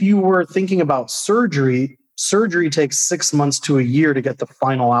if you were thinking about surgery takes 6 months to a year to get the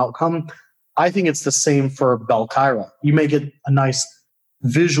final outcome. I think it's the same for Belkyra. You may get a nice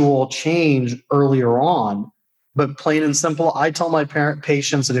visual change earlier on, but plain and simple, I tell my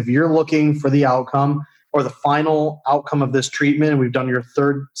patients that if you're looking for the outcome or the final outcome of this treatment, and we've done your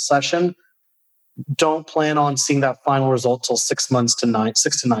 3rd session, don't plan on seeing that final result till 6 to 9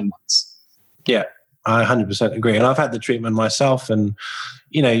 months. Yeah, I 100% agree. And I've had the treatment myself, and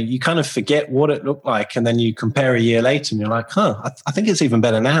you kind of forget what it looked like, and then you compare a year later and you're like, I think it's even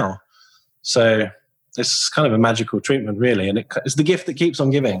better now. So it's kind of a magical treatment, really, and it's the gift that keeps on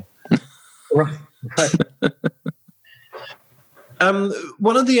giving. Right.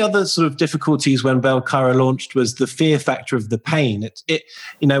 One of the other sort of difficulties when Belkyra launched was the fear factor of the pain.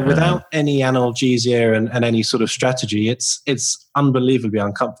 Without any analgesia and any sort of strategy, it's unbelievably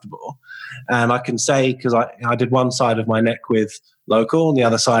uncomfortable. And I can say, because I did one side of my neck with local and the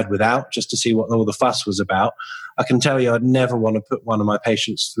other side without, just to see what all the fuss was about. I can tell you I'd never want to put one of my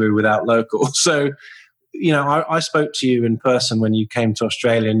patients through without local. So, I spoke to you in person when you came to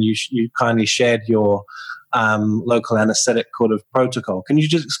Australia, and you kindly shared your local anesthetic sort of protocol. Can you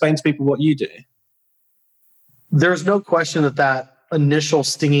just explain to people what you do? There's no question that initial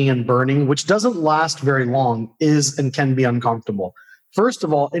stinging and burning, which doesn't last very long, is and can be uncomfortable. First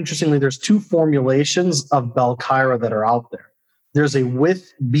of all, interestingly, there's 2 formulations of Belkyra that are out there. There's a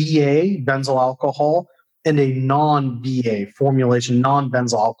with BA benzyl alcohol and a non-BA formulation,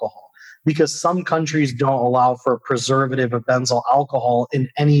 non-benzyl alcohol, because some countries don't allow for a preservative of benzyl alcohol in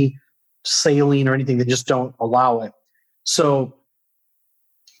any saline or anything. They just don't allow it. So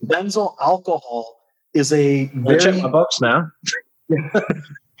benzyl alcohol is a very... check my box now.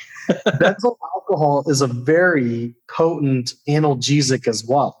 Benzyl alcohol is a very potent analgesic as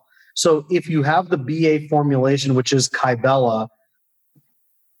well. So if you have the BA formulation, which is Kybella,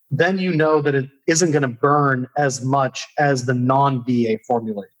 then you know that it isn't going to burn as much as the non-BA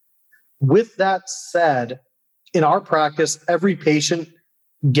formulation. With that said, in our practice, every patient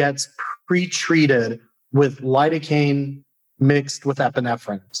gets pre-treated with lidocaine mixed with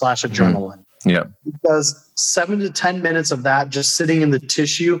epinephrine / adrenaline. Yeah. Because 7 to 10 minutes of that just sitting in the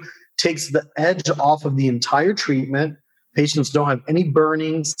tissue takes the edge off of the entire treatment. Patients don't have any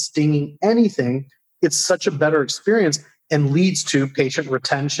burning, stinging, anything. It's such a better experience and leads to patient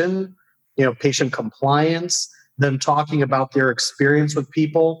retention, patient compliance, them talking about their experience with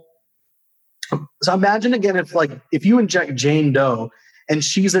people. So imagine again if you inject Jane Doe and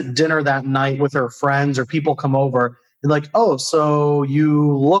she's at dinner that night with her friends or people come over and like, oh, so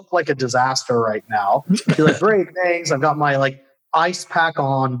you look like a disaster right now. You're like, great, thanks. I've got my like ice pack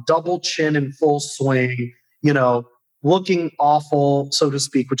on, double chin in full swing, looking awful, so to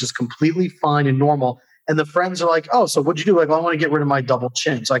speak, which is completely fine and normal. And the friends are like, oh, so what'd you do? Like, well, I want to get rid of my double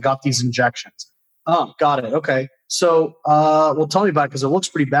chin. So I got these injections. Oh, got it. Okay. So, well, tell me about it because it looks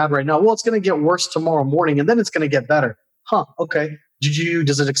pretty bad right now. Well, it's going to get worse tomorrow morning and then it's going to get better. Huh. Okay.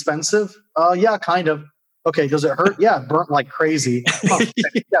 Does it expensive? Yeah, kind of. Okay. Does it hurt? Yeah. It burnt like crazy. Huh.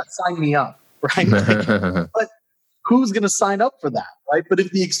 Yeah. Sign me up. Right. But who's going to sign up for that? Right. But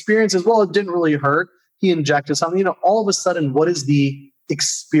if the experience is, well, it didn't really hurt. He injected something, all of a sudden, what is the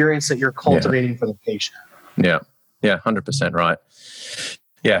experience that you're cultivating for the patient? Yeah. 100% right.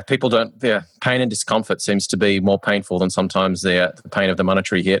 Yeah. People pain and discomfort seems to be more painful than sometimes the pain of the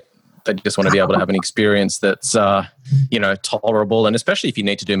monetary hit. They just want to be able to have an experience that's, tolerable. And especially if you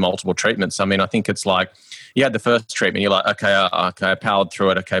need to do multiple treatments. I mean, I think it's like you had the first treatment, you're like, okay, I powered through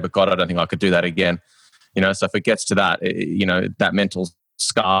it. Okay, but God, I don't think I could do that again. So if it gets to that, that mental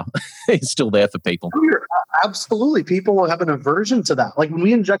scar is still there for people. Absolutely. People have an aversion to that. Like when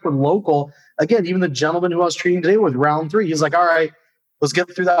we inject with local, again, even the gentleman who I was treating today with round 3, he's like, all right, let's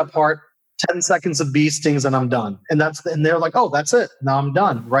get through that part. 10 seconds of bee stings and I'm done. And they're like, oh, that's it. Now I'm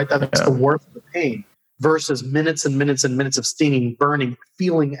done. Right. That's the worth of the pain versus minutes and minutes and minutes of stinging, burning,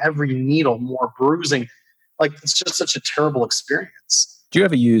 feeling every needle, more bruising. Like it's just such a terrible experience. Do you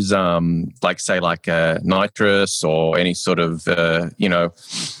ever use nitrous or any sort of,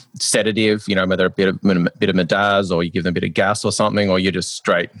 sedative, whether a bit of Midaz or you give them a bit of gas or something, or you're just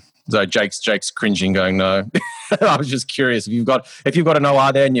straight? So Jake's cringing going, no. I was just curious if you've got an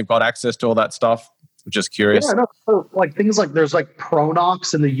OR there and you've got access to all that stuff. I'm just curious. Yeah, no, so like things like there's like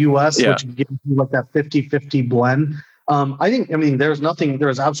Pronox in the US, which gives you like that 50-50 blend.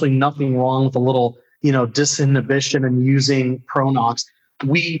 There's absolutely nothing wrong with a little, disinhibition and using Pronox.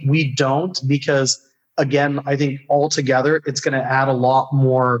 We don't, because again, I think altogether it's going to add a lot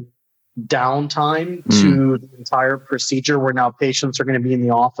more downtime to the entire procedure, where now patients are going to be in the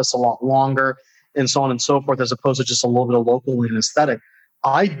office a lot longer and so on and so forth, as opposed to just a little bit of local anesthetic.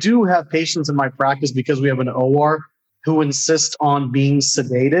 I do have patients in my practice, because we have an OR, who insist on being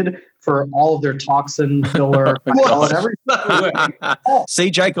sedated for all of their toxin filler and everything.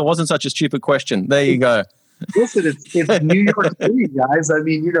 See, Jake, it wasn't such a stupid question. There you go. Listen, it's New York City, guys. I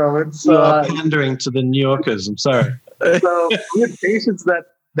mean, it's pandering to the New Yorkers. I'm sorry. So we have patients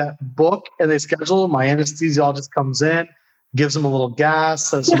that book and they schedule. My anesthesiologist comes in, gives them a little gas,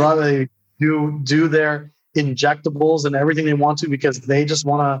 says they do their injectables and everything they want to, because they just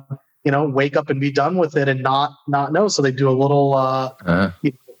want to, wake up and be done with it and not know. So they do a little, a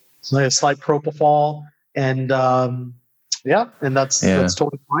slight propofol and. And that's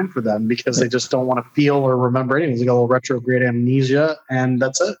totally fine for them, because they just don't want to feel or remember anything. They got a little retrograde amnesia, and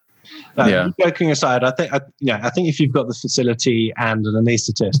that's it. Joking aside, I think if you've got the facility and an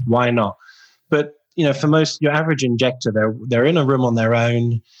anaesthetist, why not? But for your average injector, they're in a room on their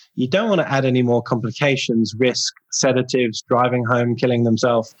own. You don't want to add any more complications, risk, sedatives, driving home, killing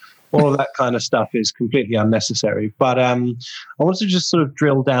themselves. All of that kind of stuff is completely unnecessary. But I want to just sort of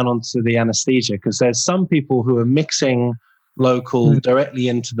drill down onto the anesthesia, because there's some people who are mixing local directly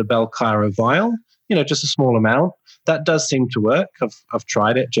into the Belcara vial, just a small amount. That does seem to work. I've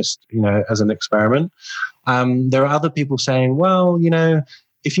tried it just, as an experiment. There are other people saying, well,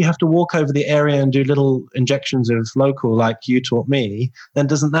 if you have to walk over the area and do little injections of local like you taught me, then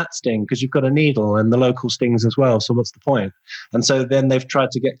doesn't that sting? Because you've got a needle and the local stings as well. So what's the point? And so then they've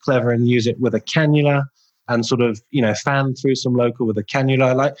tried to get clever and use it with a cannula and sort of, fan through some local with a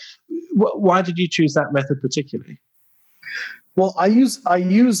cannula. Like, why did you choose that method particularly? Well, I use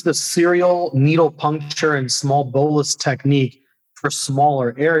the serial needle puncture and small bolus technique for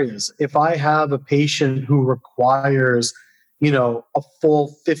smaller areas. If I have a patient who requires, a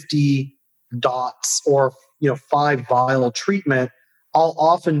full 50 dots or 5 vial treatment, I'll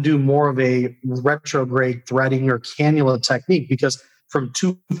often do more of a retrograde threading or cannula technique, because from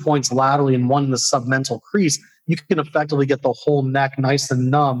 2 points laterally and 1 in the submental crease, you can effectively get the whole neck nice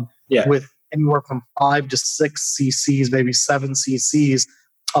and numb with anywhere from 5 to 6 cc's, maybe 7 cc's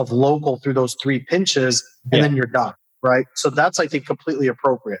of local through those 3 pinches, and then you're done, right? So that's, I think, completely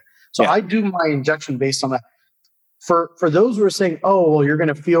appropriate. So I do my injection based on that. For those who are saying, oh, well, you're going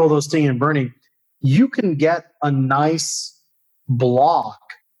to feel those stinging and burning, you can get a nice block,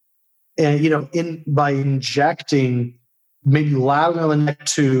 and by injecting maybe laterally on the neck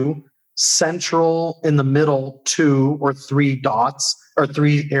 2, central, in the middle, 2 or 3 dots or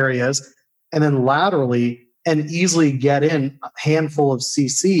 3 areas, and then laterally, and easily get in a handful of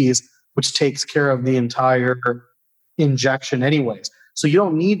cc's, which takes care of the entire injection anyways. So you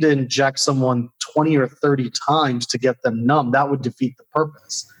don't need to inject someone 20 or 30 times to get them numb. That would defeat the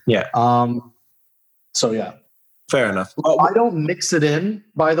purpose. Yeah. So yeah. Fair enough. I don't mix it in,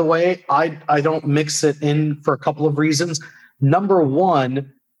 by the way. I don't mix it in for a couple of reasons. Number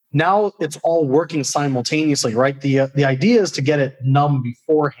one, now it's all working simultaneously, right? The idea is to get it numb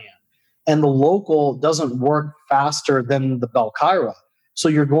beforehand. And the local doesn't work faster than the Belkyra. So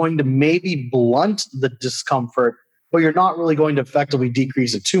you're going to maybe blunt the discomfort, but you're not really going to effectively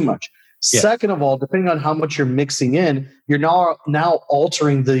decrease it too much. Yeah. Second of all, depending on how much you're mixing in, you're now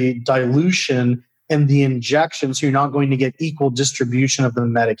altering the dilution and the injection, so you're not going to get equal distribution of the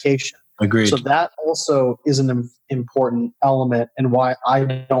medication. Agreed. So that also is an important element and why I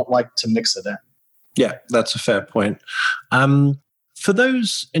don't like to mix it in. Yeah, that's a fair point. For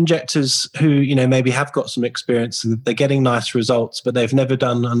those injectors who, maybe have got some experience, they're getting nice results, but they've never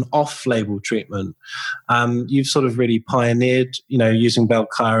done an off-label treatment. You've sort of really pioneered, using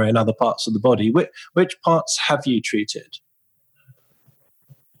Belkyra in other parts of the body. Which parts have you treated?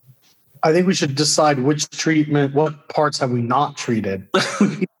 I think we should decide what parts have we not treated.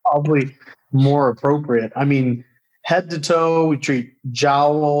 Probably more appropriate. I mean, head to toe, we treat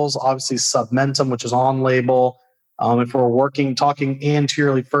jowls, obviously submentum, which is on label. If we're talking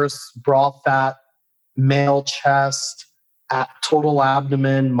anteriorly first, bra fat, male chest, total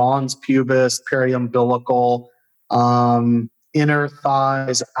abdomen, mons pubis, periumbilical, inner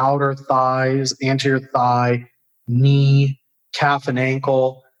thighs, outer thighs, anterior thigh, knee, calf and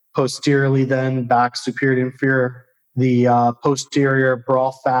ankle, posteriorly then back, superior, inferior, the posterior,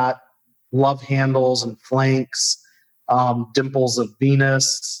 bra fat, love handles and flanks, dimples of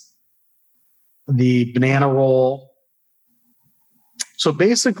Venus, the banana roll. So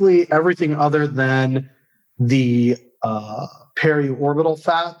basically everything other than the periorbital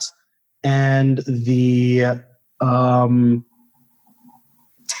fat and the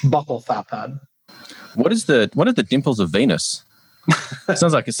buccal fat pad. What are the dimples of Venus? It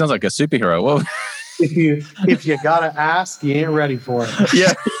sounds like a superhero. Whoa. If you gotta ask, you ain't ready for it.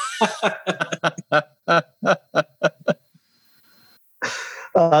 Yeah.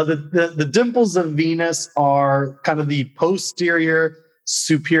 The dimples of Venus are kind of the posterior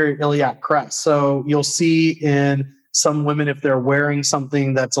superior iliac crest. So you'll see in some women, if they're wearing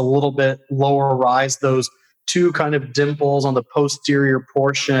something that's a little bit lower rise, those 2 kind of dimples on the posterior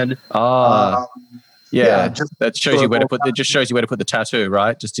portion. That shows you where to put. It just shows you where to put the tattoo,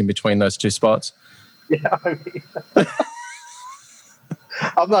 right? Just in between those 2 spots. Yeah, I mean,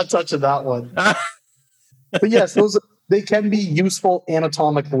 I'm not touching that one. But yes, they can be useful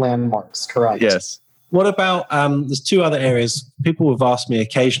anatomic landmarks. Correct. Yes. What about, there's 2 other areas. People have asked me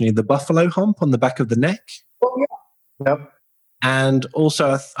occasionally, the buffalo hump on the back of the neck. Oh, yeah. Yep. And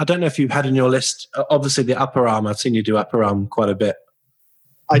also, I don't know if you've had in your list, obviously the upper arm. I've seen you do upper arm quite a bit.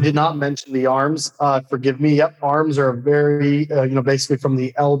 I did not mention the arms. Forgive me. Yep. Arms are very, basically from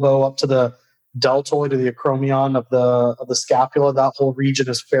the elbow up to the deltoid or the acromion of the scapula. That whole region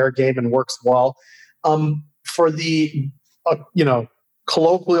is fair game and works well. For the,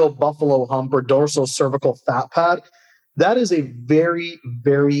 colloquial buffalo hump or dorsal cervical fat pad, that is a very,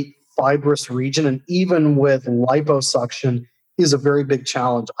 very fibrous region. And even with liposuction is a very big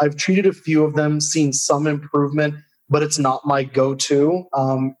challenge. I've treated a few of them, seen some improvement, but it's not my go-to.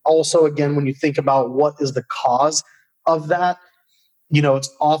 Also, again, when you think about what is the cause of that,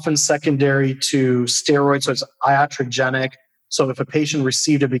 it's often secondary to steroids. So it's iatrogenic. So if a patient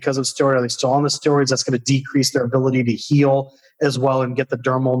received it because of steroid, are they still on the steroids? That's going to decrease their ability to heal as well and get the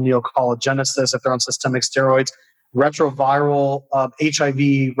dermal neocollagenesis if they're on systemic steroids. Retroviral,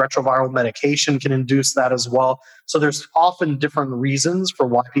 HIV retroviral medication can induce that as well. So there's often different reasons for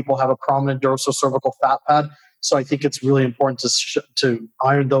why people have a prominent dorsal cervical fat pad. So I think it's really important to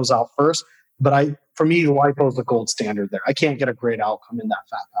iron those out first. But for me, lipo is the gold standard there. I can't get a great outcome in that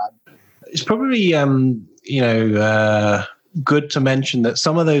fat pad. It's probably, good to mention that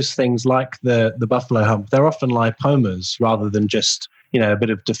some of those things like the buffalo hump, they're often lipomas rather than just, a bit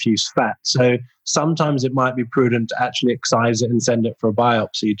of diffuse fat. So sometimes it might be prudent to actually excise it and send it for a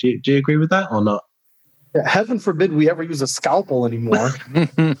biopsy. Do you agree with that or not? Yeah, heaven forbid we ever use a scalpel anymore.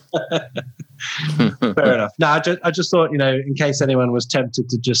 Fair enough. No, I just thought, in case anyone was tempted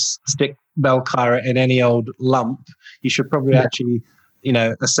to just stick Belkyra in any old lump, you should probably actually,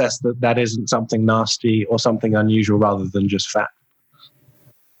 assess that isn't something nasty or something unusual rather than just fat.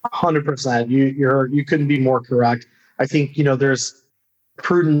 100%. You couldn't be more correct. I think, there's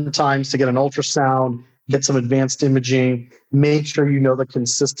prudent times to get an ultrasound, get some advanced imaging, make sure you know the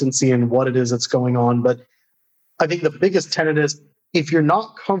consistency and what it is that's going on. But I think the biggest tenet is if you're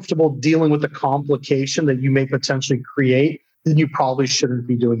not comfortable dealing with the complication that you may potentially create, then you probably shouldn't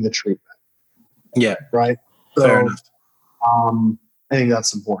be doing the treatment. Yeah. Right. Fair enough. I think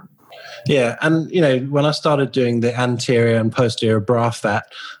that's important. Yeah. And, when I started doing the anterior and posterior bra fat,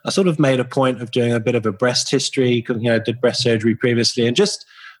 I sort of made a point of doing a bit of a breast history, did breast surgery previously, and just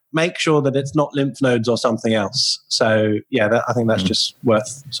make sure that it's not lymph nodes or something else. So, yeah, I think that's just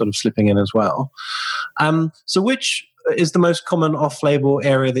worth sort of slipping in as well. So which is the most common off-label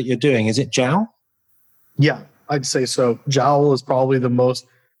area that you're doing? Is it jowl? Yeah, I'd say so. Jowl is probably the most,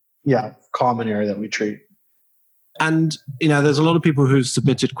 common area that we treat. And, there's a lot of people who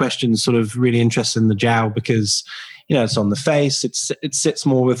submitted questions sort of really interested in the jowl because, it's on the face. It sits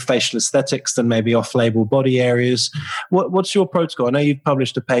more with facial aesthetics than maybe off-label body areas. What's your protocol? I know you've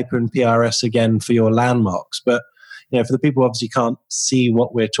published a paper in PRS again for your landmarks, but, for the people who obviously can't see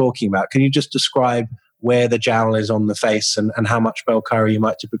what we're talking about, can you just describe where the jowl is on the face and how much Belkyra you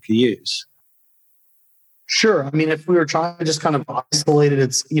might typically use? Sure. I mean, if we were trying to just kind of isolate it,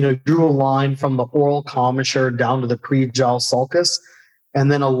 it's, drew a line from the oral commissure down to the pre-jowl sulcus,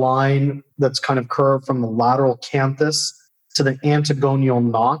 and then a line that's kind of curved from the lateral canthus to the antegonial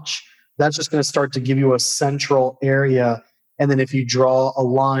notch. That's just going to start to give you a central area. And then if you draw a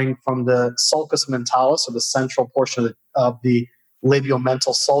line from the sulcus mentalis, or the central portion of the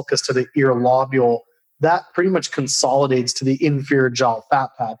labiomental sulcus, to the ear lobule, that pretty much consolidates to the inferior jowl fat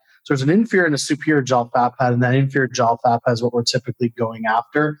pad. So there's an inferior and a superior jowl fat pad, and that inferior jowl fat pad is what we're typically going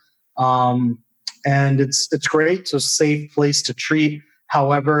after. And it's great. It's a safe place to treat.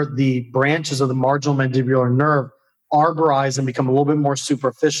 However, the branches of the marginal mandibular nerve arborize and become a little bit more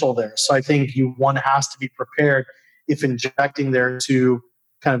superficial there. So I think one has to be prepared, if injecting there, to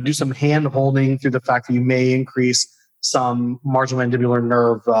kind of do some hand holding through the fact that you may increase some marginal mandibular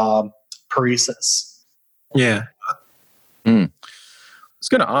nerve paresis. Yeah. I was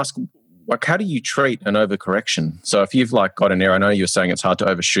going to ask, how do you treat an overcorrection? So if you've got an error, I know you're saying it's hard to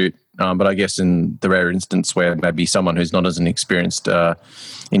overshoot, but I guess in the rare instance where maybe someone who's not as an experienced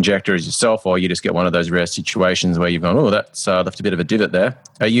injector as yourself, or you just get one of those rare situations where you've gone, that's left a bit of a divot there.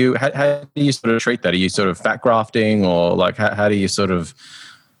 How do you sort of treat that? Are you sort of fat grafting, or how do you sort of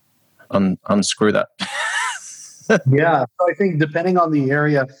unscrew that? Yeah, so I think depending on the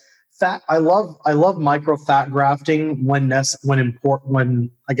area, I love micro fat grafting when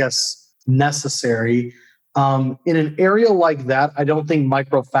I guess necessary. In an area like that, I don't think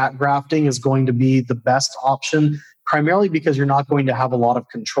micro fat grafting is going to be the best option, primarily because you're not going to have a lot of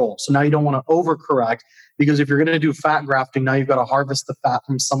control. So now you don't want to overcorrect, because if you're going to do fat grafting, now you've got to harvest the fat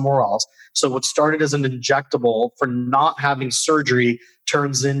from somewhere else. So what started as an injectable for not having surgery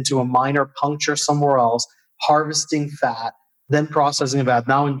turns into a minor puncture somewhere else, harvesting fat, then processing the fat,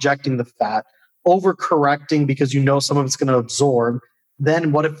 now injecting the fat, overcorrecting because some of it's going to absorb.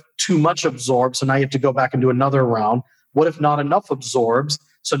 Then what if too much absorbs? So now you have to go back and do another round. What if not enough absorbs?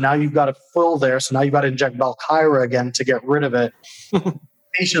 So now you've got to fill there. So now you've got to inject Belkyra again to get rid of it. The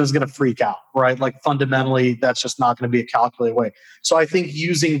patient is going to freak out, right? Fundamentally, that's just not going to be a calculated way. So I think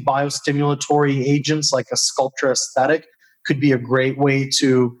using biostimulatory agents like a Sculptra aesthetic could be a great way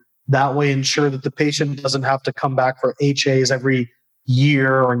to that way ensure that the patient doesn't have to come back for HAs every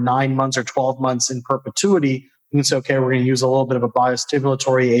year or 9 months or 12 months in perpetuity. You can say, okay, we're going to use a little bit of a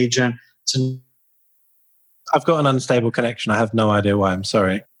biostimulatory agent. I've got an unstable connection. I have no idea why. I'm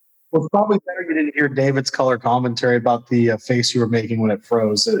sorry. Well, it's probably better you didn't hear David's color commentary about the face you were making when it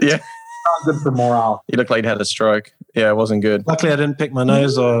froze. It's not good for morale. You looked like you had a stroke. Yeah, it wasn't good. Luckily, I didn't pick my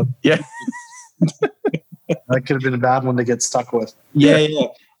nose or... Yeah. That could have been a bad one to get stuck with. Yeah.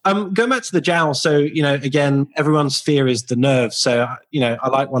 Going back to the jowl, so, again, everyone's fear is the nerve. So, I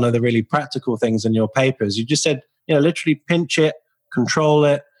like one of the really practical things in your papers. You just said, literally pinch it, control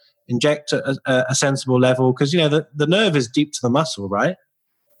it, inject at a sensible level, because, the nerve is deep to the muscle, right?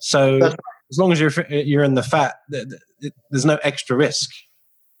 So right. As long as you're in the fat, there's no extra risk.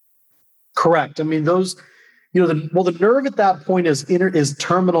 Correct. I mean, those, the nerve at that point is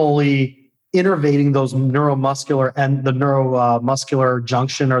terminally innervating those neuromuscular and the neuromuscular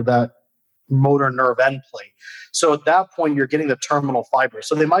junction, or that motor nerve end plate. So at that point, you're getting the terminal fiber.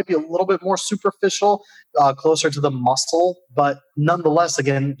 So they might be a little bit more superficial, closer to the muscle, but nonetheless,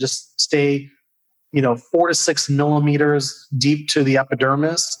 again, just stay, 4 to 6 millimeters deep to the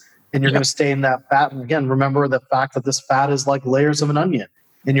epidermis, and you're going to stay in that fat. And again, remember the fact that this fat is like layers of an onion,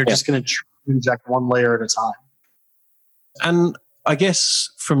 and you're just going to inject one layer at a time. And I guess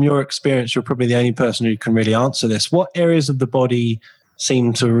from your experience, you're probably the only person who can really answer this. What areas of the body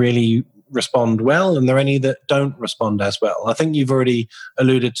seem to really respond well, and there are any that don't respond as well? I think you've already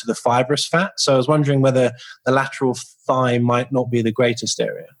alluded to the fibrous fat, so I was wondering whether the lateral thigh might not be the greatest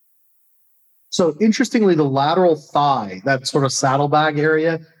area. So interestingly, the lateral thigh, that sort of saddlebag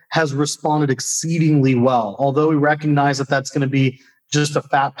area, has responded exceedingly well. Although we recognize that that's going to be just a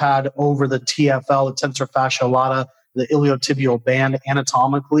fat pad over the TFL, the tensor fascia lata, the iliotibial band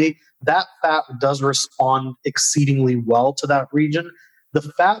anatomically, that fat does respond exceedingly well to that region. The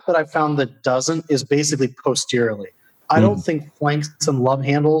fat that I found that doesn't is basically posteriorly. I don't think flanks and love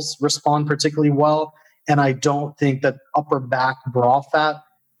handles respond particularly well, and I don't think that upper back bra fat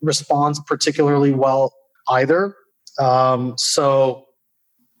responds particularly well either. So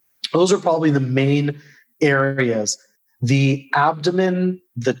those are probably the main areas. The abdomen,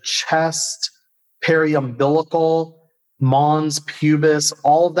 the chest, periumbilical, mons, pubis,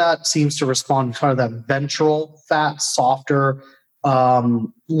 all of that seems to respond to kind of that ventral fat, softer,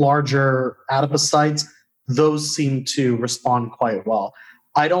 larger adipocytes. Those seem to respond quite well.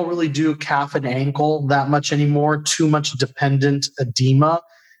 I don't really do calf and ankle that much anymore, too much dependent edema,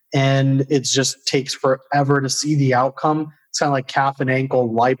 and it just takes forever to see the outcome. It's kind of like calf and ankle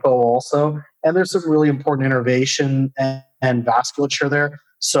lipo also. And there's some really important innervation and vasculature there.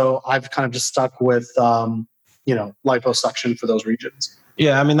 So I've kind of just stuck with, liposuction for those regions.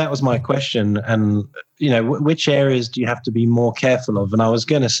 Yeah, I mean, that was my question. And, which areas do you have to be more careful of? And I was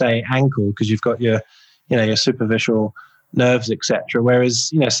going to say ankle, because you've got your superficial nerves, etc.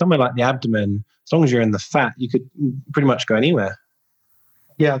 Whereas, somewhere like the abdomen, as long as you're in the fat, you could pretty much go anywhere.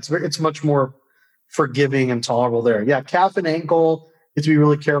 Yeah, it's much more forgiving and tolerable there. Yeah, calf and ankle, you have to be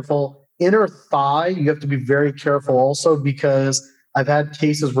really careful. Inner thigh, you have to be very careful also, because I've had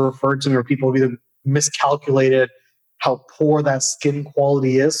cases referred to me where people have either miscalculated how poor that skin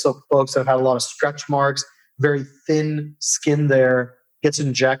quality is. So folks that have had a lot of stretch marks, very thin skin there, gets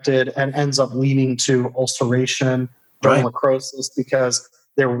injected and ends up leading to ulceration, dermal necrosis, because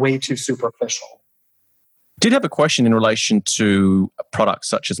they're way too superficial. Did have a question in relation to products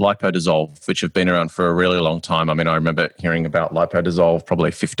such as LipoDissolve, which have been around for a really long time. I mean, I remember hearing about LipoDissolve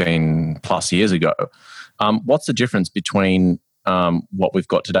probably 15 plus years ago. What's the difference between what we've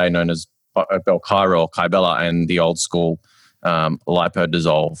got today known as Belkyra or Kybella and the old school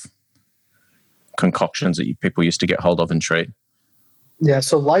LipoDissolve concoctions that people used to get hold of and treat? Yeah,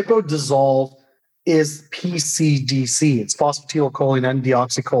 so LipoDissolve is PCDC. It's phosphatidylcholine and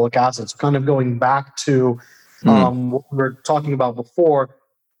deoxycholic acid. So kind of going back to what we were talking about before,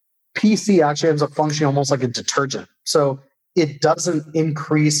 PC actually ends up functioning almost like a detergent. So it doesn't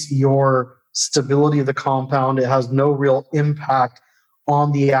increase your stability of the compound. It has no real impact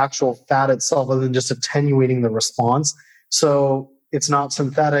on the actual fat itself other than just attenuating the response. So it's not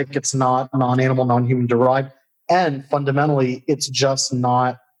synthetic, it's not non-animal, non-human derived, and fundamentally, it's just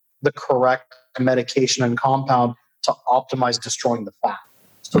not the correct medication and compound to optimize destroying the fat.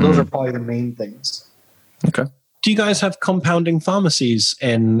 So those are probably the main things. Okay. Do you guys have compounding pharmacies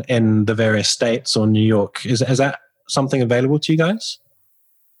in the various states or New York? Is that something available to you guys?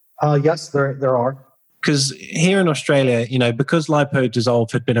 Yes, there are. Because here in Australia, because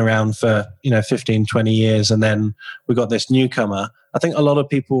LipoDissolve had been around for, 15, 20 years, and then we got this newcomer, I think a lot of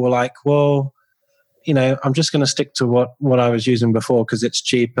people were like, well, I'm just going to stick to what I was using before because it's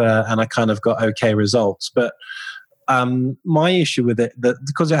cheaper and I kind of got okay results. But my issue with it, that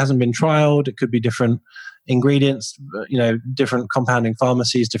because it hasn't been trialed, it could be different ingredients, different compounding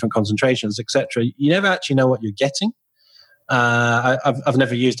pharmacies, different concentrations, etc. You never actually know what you're getting. I've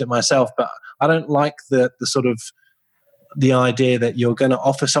never used it myself, but I don't like the sort of the idea that you're going to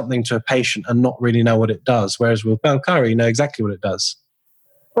offer something to a patient and not really know what it does. Whereas with Belkyra, you know exactly what it does.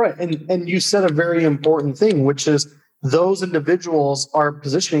 Right. And you said a very important thing, which is those individuals are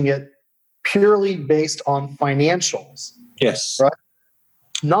positioning it purely based on financials. Yes. Right.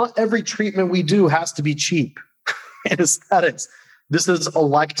 Not every treatment we do has to be cheap in aesthetics. This is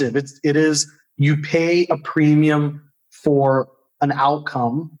elective. It is you pay a premium for an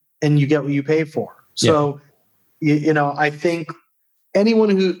outcome and you get what you pay for. So, I think anyone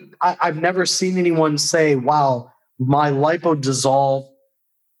who I've never seen anyone say, wow, my LipoDissolve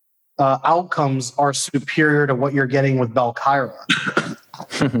outcomes are superior to what you're getting with Belkyra.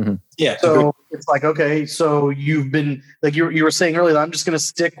 Yeah. So it's like, okay, so you've been like you were saying earlier, I'm just going to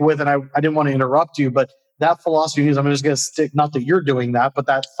stick with, and I didn't want to interrupt you, but that philosophy is I'm just going to stick, not that you're doing that, but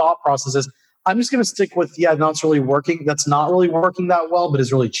that thought process is I'm just going to stick with, that's really working. That's not really working that well, but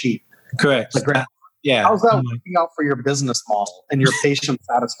is really cheap. Correct. Like, yeah. How's that working out for your business model and your patient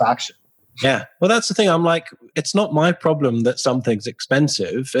satisfaction? Yeah. Well, that's the thing. I'm like, it's not my problem that something's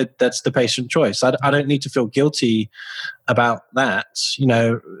expensive. That's the patient choice. I don't need to feel guilty about that.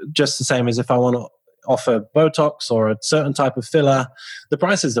 Just the same as if I want to offer Botox or a certain type of filler, the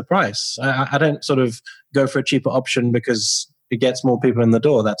price is the price. I don't sort of go for a cheaper option because it gets more people in the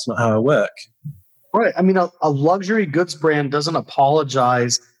door. That's not how I work. Right. I mean, a luxury goods brand doesn't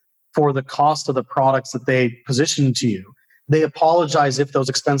apologize for the cost of the products that they position to you. They apologize if those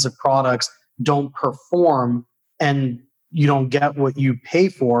expensive products don't perform and you don't get what you pay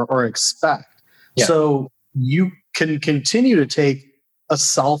for or expect. Yeah. So you can continue to take a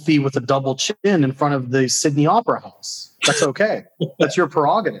selfie with a double chin in front of the Sydney Opera House. That's okay. That's your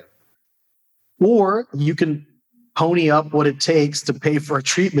prerogative. Or you can pony up what it takes to pay for a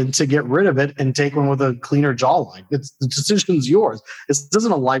treatment to get rid of it and take one with a cleaner jawline. The decision's yours. This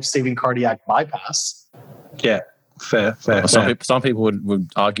isn't a life-saving cardiac bypass. Yeah. Fair. Some people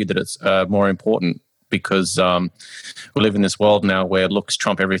would argue that it's more important because we live in this world now where looks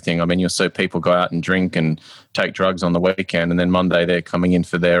trump everything. I mean, you'll see people go out and drink and take drugs on the weekend, and then Monday they're coming in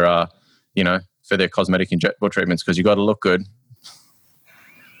for their, for their cosmetic injectable treatments because you got to look good.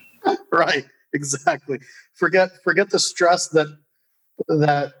 Right. Exactly. Forget the stress that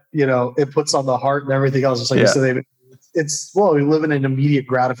it puts on the heart and everything else. Just like you said, we live in an immediate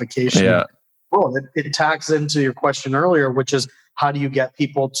gratification. Yeah. Well, it tacks into your question earlier, which is how do you get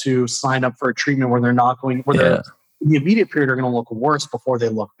people to sign up for a treatment where they're not going, they're in the immediate period are going to look worse before they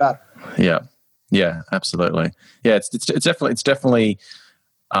look better. Yeah. Yeah, absolutely. Yeah. It's definitely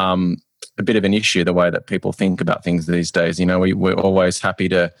a bit of an issue, the way that people think about things these days. We're always happy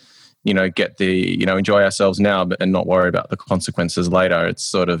to, get the, enjoy ourselves now, and not worry about the consequences later. It's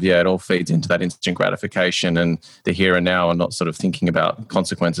sort of, it all feeds into that instant gratification and the here and now, and not sort of thinking about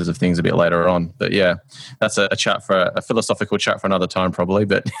consequences of things a bit later on. But yeah, that's a philosophical chat for another time probably,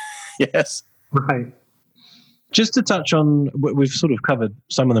 but yes. Right. Just to touch on, we've sort of covered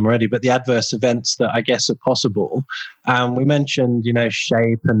some of them already, but the adverse events that I guess are possible. We mentioned,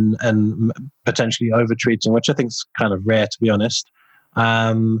 shape and potentially over-treating, which I think is kind of rare, to be honest.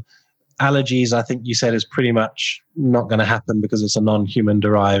 Allergies, I think you said, is pretty much not going to happen because it's a non-human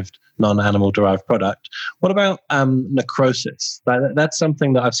derived, non-animal derived product. What about necrosis? That's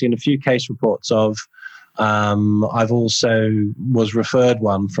something that I've seen a few case reports of. I've also was referred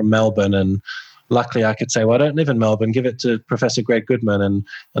one from Melbourne, and luckily I could say, well, I don't live in Melbourne, give it to Professor Greg Goodman,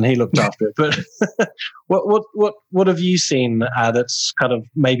 and he looked after it. But what have you seen that's kind of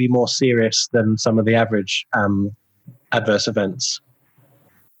maybe more serious than some of the average adverse events?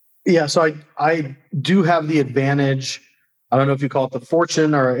 Yeah, so I do have the advantage. I don't know if you call it the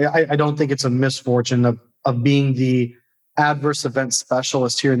fortune, or I don't think it's a misfortune of being the adverse event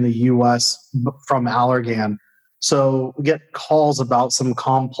specialist here in the U.S. from Allergan. So we get calls about some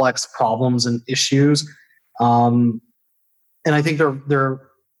complex problems and issues, and I think they're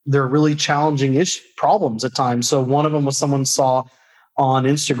really challenging problems at times. So one of them was someone saw on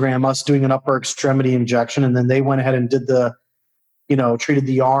Instagram us doing an upper extremity injection, and then they went ahead and did treated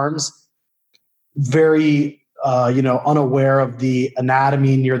the arms, very, unaware of the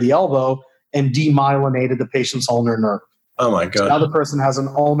anatomy near the elbow, and demyelinated the patient's ulnar nerve. Oh my God. So now the person has an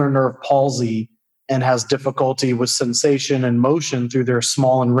ulnar nerve palsy and has difficulty with sensation and motion through their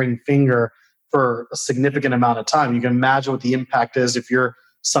small and ring finger for a significant amount of time. You can imagine what the impact is if you're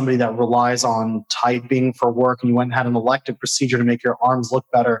somebody that relies on typing for work and you went and had an elective procedure to make your arms look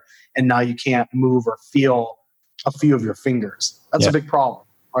better, and now you can't move or feel a few of your fingers. That's a big problem,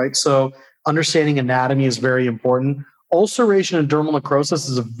 right? So understanding anatomy is very important. Ulceration and dermal necrosis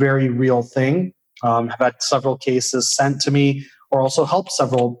is a very real thing. I've had several cases sent to me, or also helped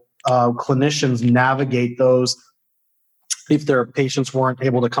several clinicians navigate those if their patients weren't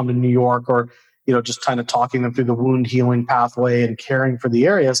able to come to New York, or just kind of talking them through the wound healing pathway and caring for the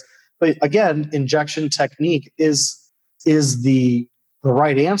areas. But again, injection technique is the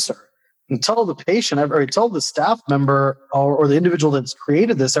right answer. And tell the patient, or tell the staff member or the individual that's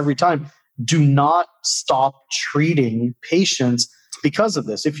created this every time, do not stop treating patients because of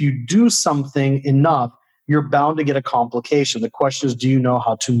this. If you do something enough, you're bound to get a complication. The question is, do you know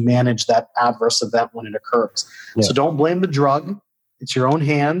how to manage that adverse event when it occurs? Yeah. So don't blame the drug. It's your own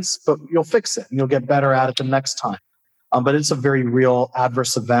hands, but you'll fix it and you'll get better at it the next time. But it's a very real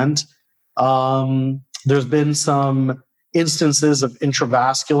adverse event. There's been some instances of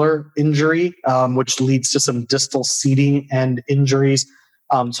intravascular injury, which leads to some distal seating and injuries.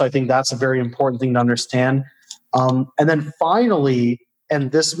 So I think that's a very important thing to understand. And then finally,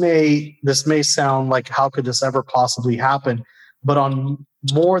 and this may sound like, how could this ever possibly happen? But on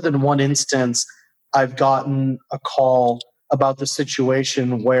more than one instance, I've gotten a call about the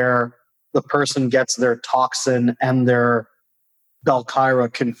situation where the person gets their toxin and their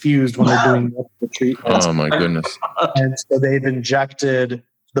Belkyra confused when they're doing multiple treatments. Oh my goodness. And so they've injected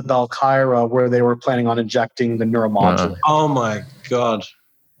the Belkyra where they were planning on injecting the neuromodulator. Oh my God.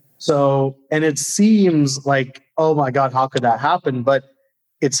 So, and it seems like, oh my God, how could that happen? But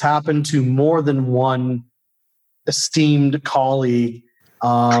it's happened to more than one esteemed colleague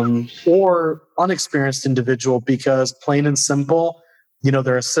or unexperienced individual, because plain and simple,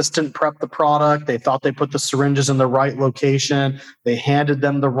 their assistant prepped the product. They thought they put the syringes in the right location. They handed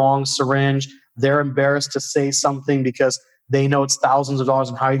them the wrong syringe. They're embarrassed to say something because they know it's thousands of dollars,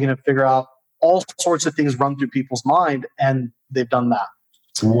 and how are you going to figure out all sorts of things run through people's mind, and they've done that.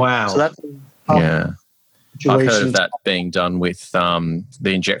 Wow. So that's I've heard of that being done with the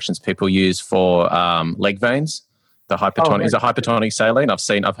injections people use for leg veins. The hypertonic is a hypertonic saline.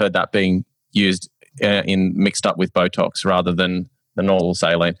 I've heard that being used mixed up with Botox rather than the normal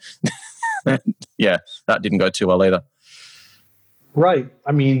saline. Yeah, that didn't go too well either. Right.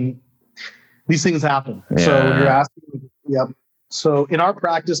 I mean, these things happen. Yeah. So you're asking. Yep. So in our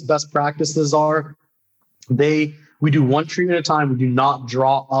practice, best practices are we do one treatment at a time. We do not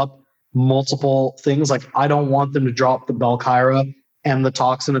draw up multiple things. Like, I don't want them to drop the Belkyra and the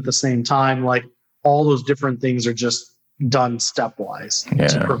toxin at the same time. Like, all those different things are just done stepwise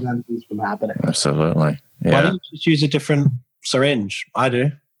to prevent these from happening. Absolutely. Yeah. Why don't you just use a different syringe? I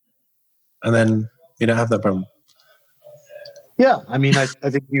do. And then you don't have that problem. Yeah. I mean, I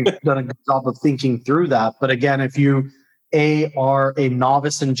think you've done a good job of thinking through that. But again, if you are a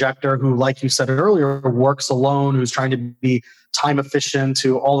novice injector who, like you said earlier, works alone, who's trying to be time efficient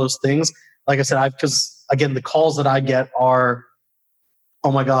to all those things, like I said, because again, the calls that I get are,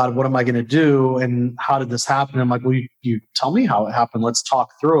 oh my God, what am I going to do? And how did this happen? I'm like, well, you tell me how it happened. Let's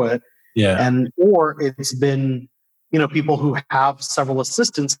talk through it. Yeah. Or it's been, people who have several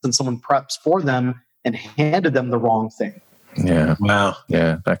assistants and someone preps for them and handed them the wrong thing. Yeah. Wow.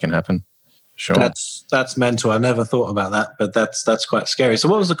 Yeah, that can happen. Sure. That's mental. I never thought about that, but that's quite scary. So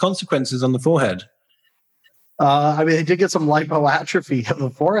what was the consequences on the forehead? I mean, they did get some lipoatrophy of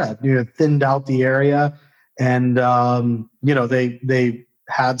the forehead. Thinned out the area, and they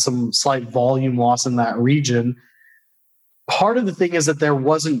had some slight volume loss in that region. Part of the thing is that there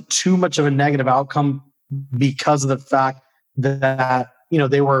wasn't too much of a negative outcome because of the fact that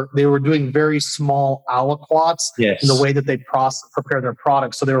they were doing very small aliquots in the way that they prepare their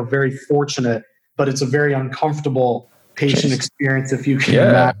products. So they were very fortunate, but it's a very uncomfortable patient experience if you can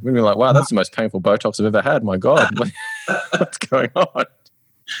imagine. We'd be like, wow, that's the most painful Botox I've ever had. My God, what's going on?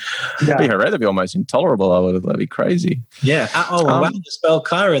 Yeah. That'd be almost intolerable. That'd be crazy. Yeah. Wow, the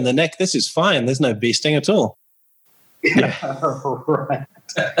Belkyra in the neck. This is fine. There's no bee sting at all. Yeah.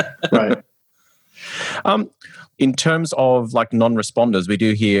 Right. In terms of like non-responders, we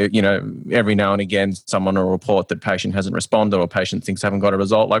do hear, every now and again, someone will report that patient hasn't responded or patient thinks haven't got a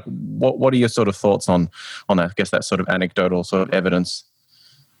result. Like, what are your sort of thoughts on that? I guess that sort of anecdotal sort of evidence.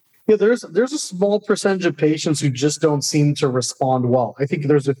 Yeah, there's a small percentage of patients who just don't seem to respond well. I think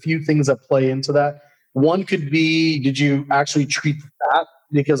there's a few things that play into that. One could be, did you actually treat that?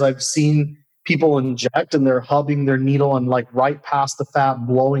 Because I've seen people inject and they're hubbing their needle and like right past the fat,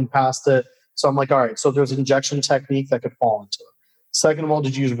 blowing past it. So I'm like, all right, so there's an injection technique that could fall into it. Second of all,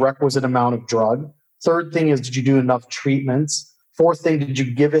 did you use requisite amount of drug? Third thing is, did you do enough treatments? Fourth thing, did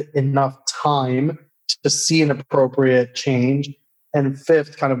you give it enough time to see an appropriate change? And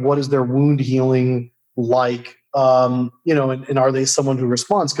fifth, kind of what is their wound healing like? And are they someone who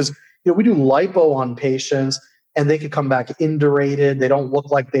responds? Because we do lipo on patients and they could come back indurated. They don't look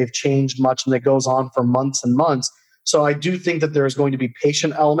like they've changed much, and it goes on for months and months. So I do think that there's going to be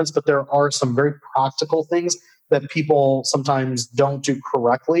patient elements, but there are some very practical things that people sometimes don't do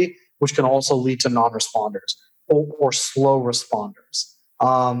correctly, which can also lead to non-responders or slow responders.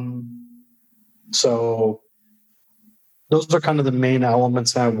 So those are kind of the main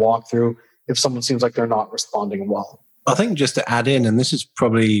elements that I walk through if someone seems like they're not responding well. I think just to add in, and this is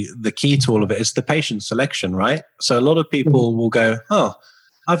probably the key to all of it, is the patient selection, right? So a lot of people will go, oh,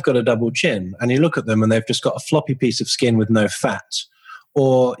 I've got a double chin. And you look at them and they've just got a floppy piece of skin with no fat.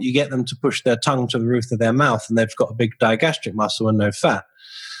 Or you get them to push their tongue to the roof of their mouth and they've got a big digastric muscle and no fat.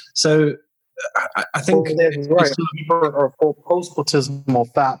 So I think... Right. Or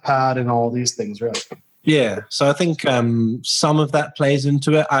post-platysmal fat pad and all these things, right? Yeah. So I think some of that plays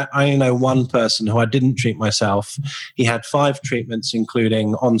into it. I know one person who I didn't treat myself. He had 5 treatments,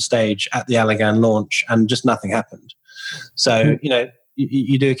 including on stage at the Allergan launch, and just nothing happened. So,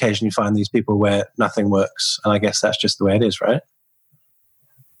 you do occasionally find these people where nothing works. And I guess that's just the way it is, right?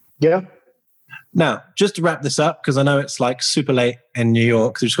 Yeah. Now, just to wrap this up, because I know it's like super late in New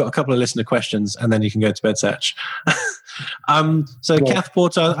York, so we've just got a couple of listener questions and then you can go to bed, Satch. Kath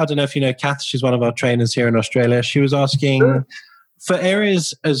Porter, I don't know if you know Kath, she's one of our trainers here in Australia. She was asking, for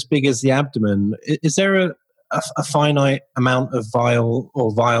areas as big as the abdomen, is there a finite amount of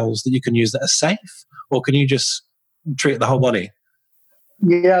vials that you can use that are safe? Or can you just treat the whole body?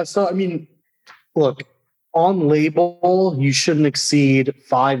 Yeah, so I mean, look, on label, you shouldn't exceed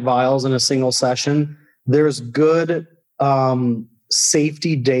 5 vials in a single session. There's good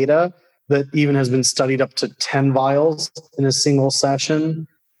safety data that even has been studied up to 10 vials in a single session.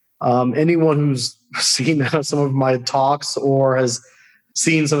 Anyone who's seen some of my talks or has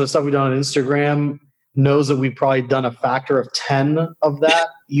seen some of the stuff we've done on Instagram knows that we've probably done a factor of 10 of that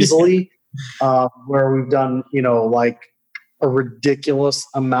easily, where we've done, like a ridiculous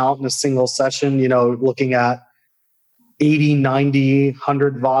amount in a single session, looking at 80, 90,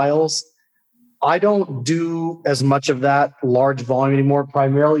 100 vials. I don't do as much of that large volume anymore,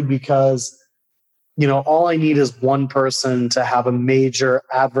 primarily because, all I need is one person to have a major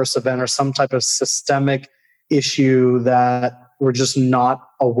adverse event or some type of systemic issue that we're just not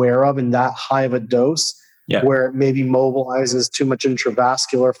aware of in that high of a dose, where it maybe mobilizes too much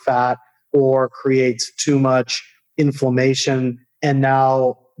intravascular fat or creates too much inflammation. And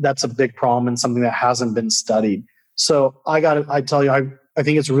now that's a big problem and something that hasn't been studied. So I tell you, I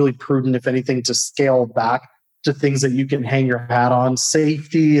think it's really prudent, if anything, to scale back to things that you can hang your hat on.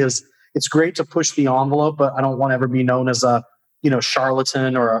 Safety it's great to push the envelope, but I don't want to ever be known as a,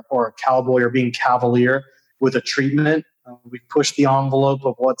 charlatan or a cowboy or being cavalier with a treatment. We push the envelope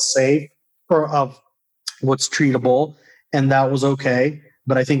of what's safe or of what's treatable, and that was okay.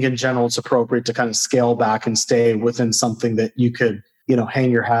 But I think in general, it's appropriate to kind of scale back and stay within something that you could,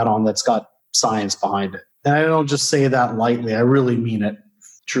 hang your hat on that's got science behind it. And I don't just say that lightly. I really mean it,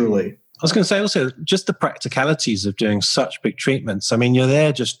 truly. I was going to say also just the practicalities of doing such big treatments. I mean, you're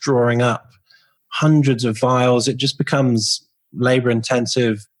there just drawing up hundreds of vials. It just becomes labor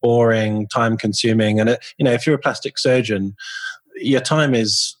intensive, boring, time consuming. And, if you're a plastic surgeon, your time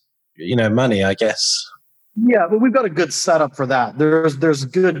is, money, I guess. Yeah, but we've got a good setup for that. There's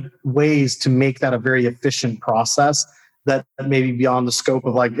good ways to make that a very efficient process that may be beyond the scope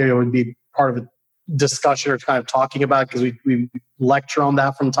of would be part of a discussion or kind of talking about, because we lecture on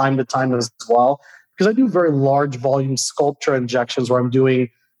that from time to time as well. Because I do very large volume Sculptra injections where I'm doing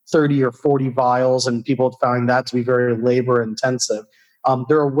 30 or 40 vials, and people find that to be very labor intensive.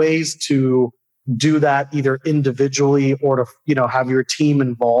 There are ways to do that either individually or to have your team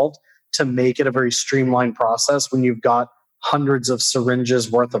involved to make it a very streamlined process when you've got hundreds of syringes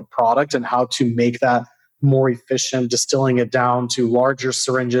worth of product, and how to make that more efficient, distilling it down to larger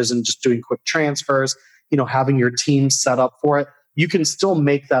syringes and just doing quick transfers, having your team set up for it. You can still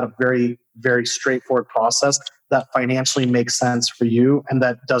make that a very, very straightforward process that financially makes sense for you, and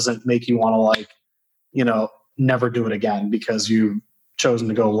that doesn't make you want to never do it again because you've chosen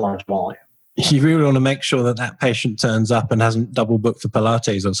to go large volume. You really want to make sure that patient turns up and hasn't double booked for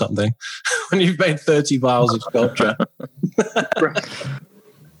Pilates or something when you've made 30 vials of Sculptra.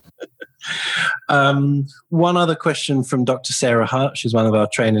 One other question from Dr. Sarah Hart. She's one of our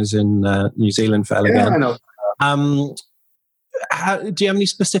trainers in New Zealand for Allergan. Yeah, I know. Do you have any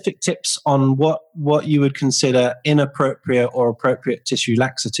specific tips on what you would consider inappropriate or appropriate tissue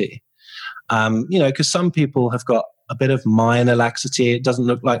laxity? Because some people have got a bit of minor laxity. It doesn't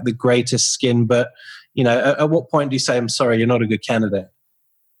look like the greatest skin, but, at what point do you say, I'm sorry, you're not a good candidate?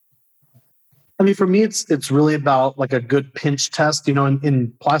 I mean, for me, it's really about like a good pinch test.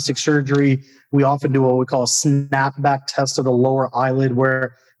 In plastic surgery, we often do what we call a snapback test of the lower eyelid,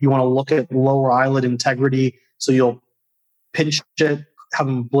 where you want to look at lower eyelid integrity. So you'll pinch it, have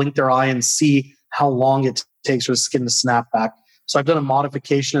them blink their eye, and see how long it takes for the skin to snap back. So I've done a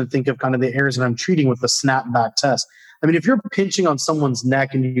modification and think of kind of the areas that I'm treating with the snapback test. I mean, if you're pinching on someone's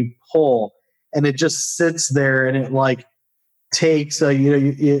neck and you pull and it just sits there and it takes,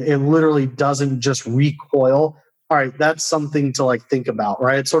 it literally doesn't just recoil. All right, that's something to think about,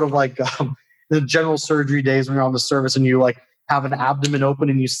 right? It's sort of like the general surgery days when you're on the service and you have an abdomen open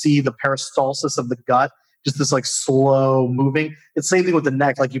and you see the peristalsis of the gut, just this slow moving. It's the same thing with the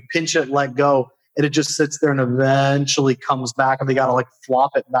neck. You pinch it, let go, and it just sits there and eventually comes back, and they got to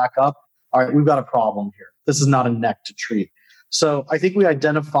flop it back up. All right, we've got a problem here. This is not a neck to treat. So I think we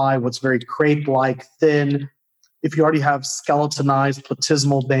identify what's very crepe-like, thin. If you already have skeletonized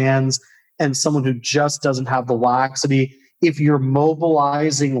platysmal bands and someone who just doesn't have the laxity, if you're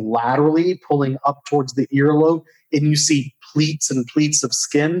mobilizing laterally, pulling up towards the earlobe, and you see pleats and pleats of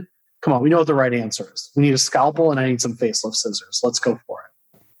skin, come on, we know what the right answer is. We need a scalpel and I need some facelift scissors. Let's go for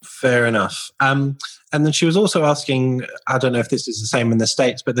it. Fair enough. And then she was also asking, I don't know if this is the same in the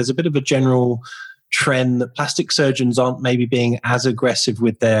States, but there's a bit of a general trend that plastic surgeons aren't maybe being as aggressive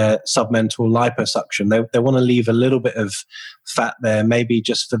with their submental liposuction. They want to leave a little bit of fat there, maybe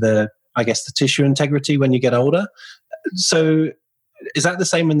just for the tissue integrity when you get older. So is that the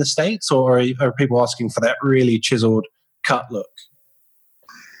same in the States, or are people asking for that really chiseled cut look?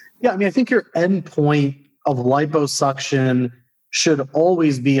 Yeah, I mean, I think your endpoint of liposuction should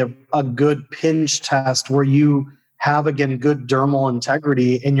always be a good pinch test where you have, again, good dermal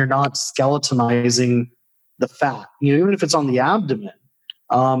integrity and you're not skeletonizing the fat. Even if it's on the abdomen,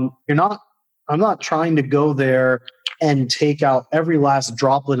 I'm not trying to go there and take out every last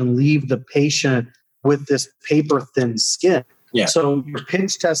droplet and leave the patient with this paper thin skin. Yeah. So your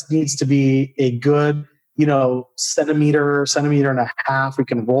pinch test needs to be a good, centimeter and a half. We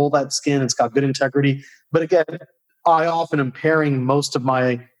can roll that skin. It's got good integrity. But again, I often am pairing most of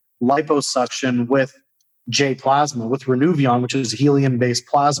my liposuction with J-plasma, with Renuvion, which is helium-based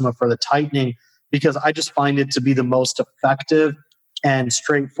plasma for the tightening, because I just find it to be the most effective and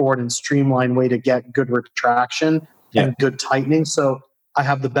straightforward and streamlined way to get good retraction and good tightening. So I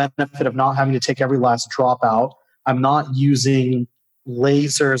have the benefit of not having to take every last drop out. I'm not using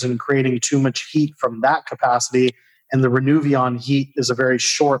lasers and creating too much heat from that capacity. And the Renuvion heat is a very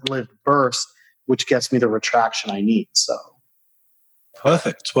short-lived burst, which gets me the retraction I need. So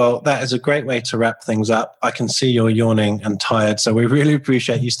perfect. Well, that is a great way to wrap things up. I can see you're yawning and tired, so we really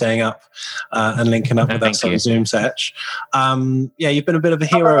appreciate you staying up and linking up with us on Zoom, Satch. You've been a bit of a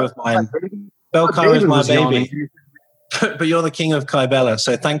hero of mine. Belcar is my baby, but you're the king of Kybella.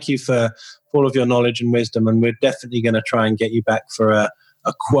 So thank you for all of your knowledge and wisdom, and we're definitely going to try and get you back for a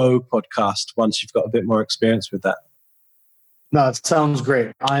Quo podcast once you've got a bit more experience with that. No, it sounds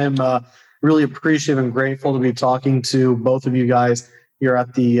great. I am really appreciative and grateful to be talking to both of you guys. You're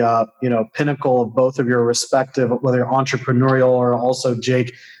at the pinnacle of both of your respective, whether you're entrepreneurial or also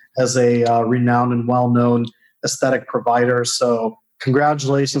Jake as a renowned and well-known aesthetic provider. So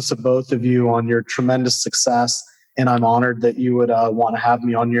congratulations to both of you on your tremendous success. And I'm honored that you would want to have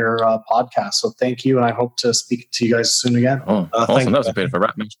me on your podcast. So thank you. And I hope to speak to you guys soon again. Oh, awesome. That was a bit of a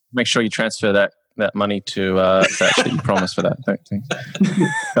wrap. Make sure you transfer that money to Satch that you promised for that.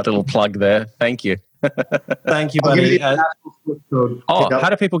 Got a little plug there. Thank you. Thank you, buddy. How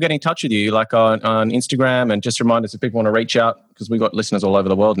do people get in touch with you? Like on Instagram? And just remind us if people want to reach out, because we've got listeners all over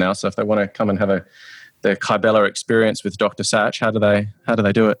the world now. So if they want to come and have the Kybella experience with Dr. Satch, how do they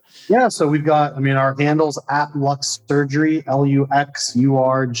do it? Yeah, so we've got, our handles at Lux Surgery,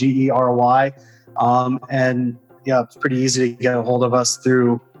 LUXURGERY. And it's pretty easy to get a hold of us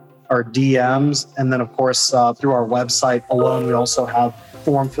through our DMs. And then, of course, through our website alone, we also have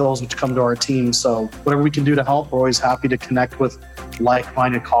form fills which come to our team. So whatever we can do to help, we're always happy to connect with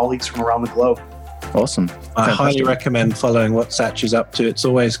like-minded colleagues from around the globe. Awesome. I highly recommend following what Satch is up to. It's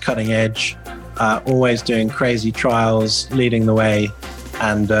always cutting edge. Always doing crazy trials, leading the way.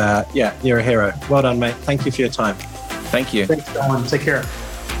 And you're a hero. Well done, mate. Thank you for your time. Thank you. Thanks, Alan. Take care.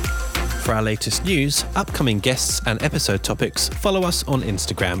 For our latest news, upcoming guests and episode topics, follow us on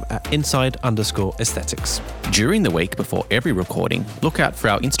Instagram at inside_aesthetics. During the week before every recording, look out for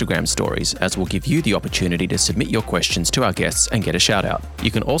our Instagram stories, as we'll give you the opportunity to submit your questions to our guests and get a shout out. You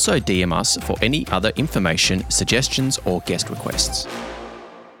can also DM us for any other information, suggestions, or guest requests.